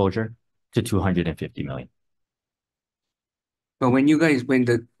of exposure to $250 million. But when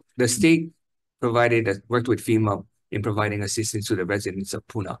the state worked with FEMA in providing assistance to the residents of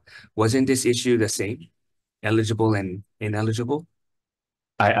Puna, wasn't this issue the same, eligible and ineligible?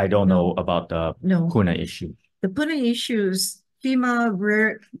 I don't know about the Puna issue. The Puna issues,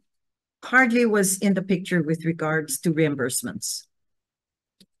 FEMA hardly was in the picture with regards to reimbursements.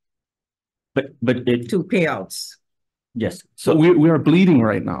 But to payouts. Yes. So we are bleeding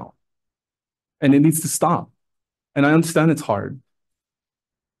right now, and it needs to stop. And I understand it's hard,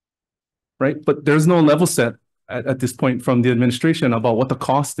 right? But there's no level set at this point from the administration about what the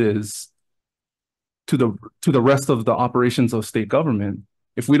cost is to the rest of the operations of state government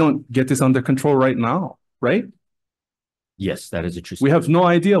if we don't get this under control right now, right? Yes, that is a true statement. We have no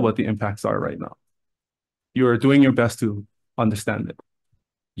idea what the impacts are right now. You are doing your best to understand it.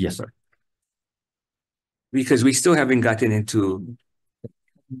 Yes, sir. Because we still haven't gotten into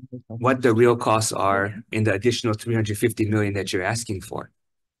what the real costs are in the additional 350 million that you're asking for.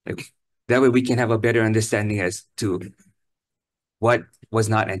 That way we can have a better understanding as to what was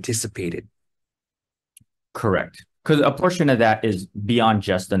not anticipated. Correct. Because a portion of that is beyond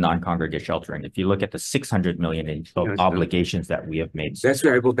just the non-congregate sheltering. If you look at the 600 million of obligations that we have made. That's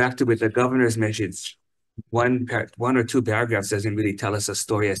where I go back to with the governor's message. One or two paragraphs doesn't really tell us a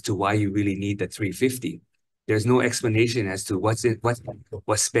story as to why you really need the 350. There's no explanation as to what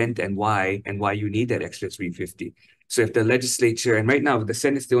was spent and why you need that extra 350. So if the legislature, and right now the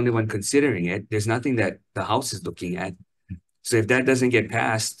Senate's the only one considering it, there's nothing that the House is looking at. So if that doesn't get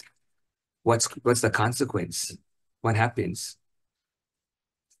passed, what's the consequence? What happens?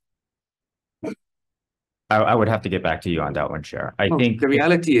 I would have to get back to you on that one, Chair. I Well, think the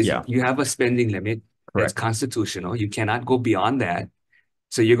reality is yeah. you have a spending limit that's Correct. constitutional. You cannot go beyond that.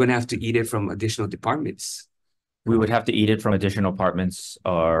 So you're going to have to eat it from additional departments. We would have to eat it from additional departments,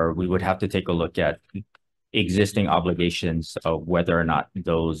 or we would have to take a look at existing obligations of whether or not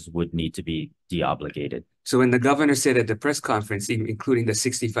those would need to be de-obligated. So when the governor said at the press conference, including the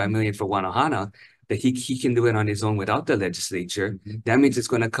 65 million for Wanahana, that he can do it on his own without the legislature, that means it's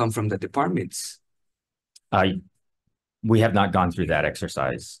going to come from the departments. We have not gone through that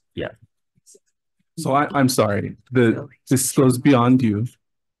exercise yet. So I'm sorry, this goes beyond you.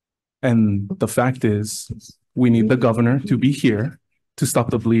 And the fact is, we need the governor to be here to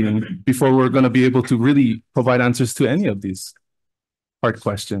stop the bleeding before we're going to be able to really provide answers to any of these hard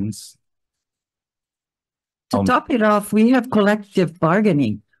questions. To top it off, we have collective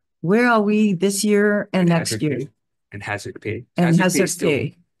bargaining. Where are we this year and next hazard year? pay and hazard pay. And pay hazard still,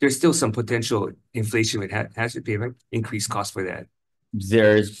 pay. there's still some potential inflation with hazard pay, right? Increased cost for that.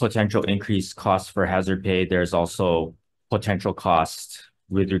 There's potential increased costs for hazard pay. There's also potential cost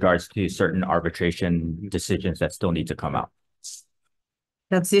with regards to certain arbitration decisions that still need to come out.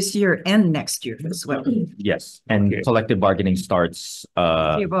 That's this year and next year as well. Yes, and collective bargaining starts.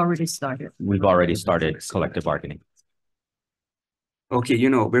 We've already started. We've already started collective bargaining. Okay,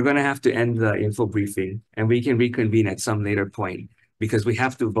 we're going to have to end the info briefing and we can reconvene at some later point because we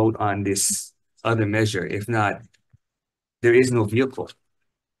have to vote on this other measure. If not, there is no vehicle.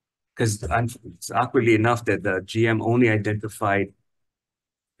 Because it's awkwardly enough that the GM only identified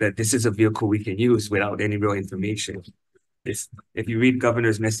that this is a vehicle we can use without any real information. If you read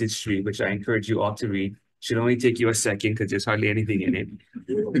Governor's message tree, which I encourage you all to read, should only take you a second because there's hardly anything in it.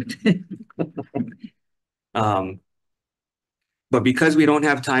 But because we don't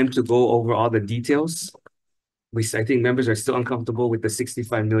have time to go over all the details, I think members are still uncomfortable with the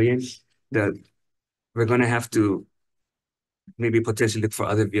 65 million. We're going to have to maybe potentially look for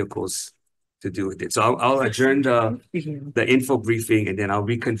other vehicles to do with it. So I'll adjourn the info briefing and then I'll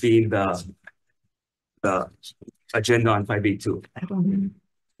reconvene the agenda on 582.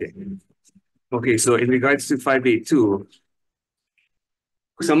 Okay, so in regards to 582,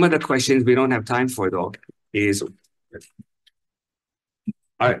 some of the questions we don't have time for though is,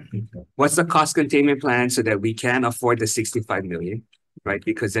 what's the cost containment plan so that we can afford the 65 million, right?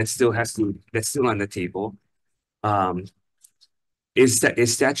 Because that's still on the table. Is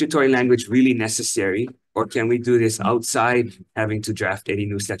statutory language really necessary, or can we do this outside having to draft any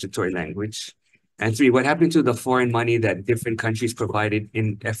new statutory language? And 3, what happened to the foreign money that different countries provided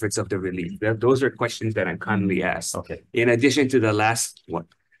in efforts of the relief? Those are questions that I'm commonly asked. Okay. In addition to the last one,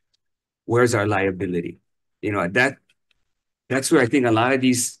 where's our liability? That's where I think a lot of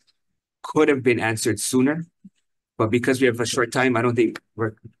these could have been answered sooner, but because we have a short time, I don't think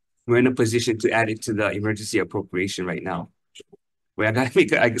we're in a position to add it to the emergency appropriation right now.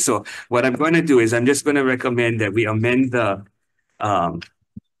 So what I'm going to do is I'm just going to recommend that we amend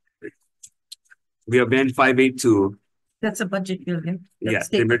 582. That's a budget bill, yeah? Yeah,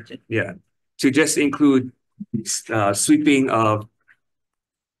 state budget. yeah, to just include sweeping of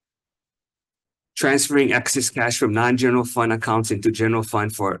transferring excess cash from non-general fund accounts into general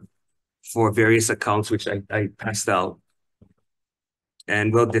fund for various accounts, which I passed out,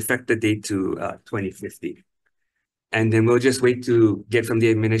 and we'll defect the date to 2050. And then we'll just wait to get from the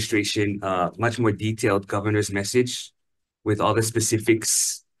administration much more detailed governor's message with all the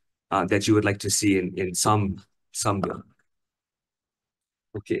specifics that you would like to see in some bill.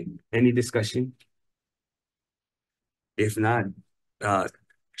 Okay, any discussion? If not,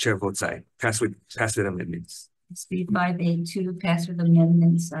 chair votes aye. Pass with amendments. SB 582, pass with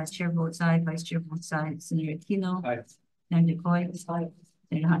amendments. Chair votes aye, Vice Chair votes aye. Senator Aquino. Aye. Senator Coy. Aye.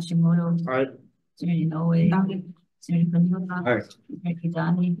 Senator Hashimoto. Aye. Senator Inoue. Senator Panuma. Aye. Senator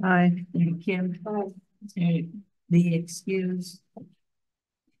Kidani. Aye. Senator Kim. Aye. Senator Lee excused.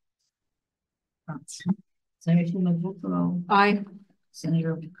 Senator Shimabukuro. Aye.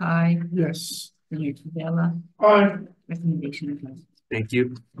 Senator Bukai. Yes. Senator Tavella. Aye. Recommendation advice. Thank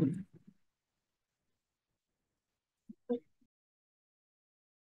you.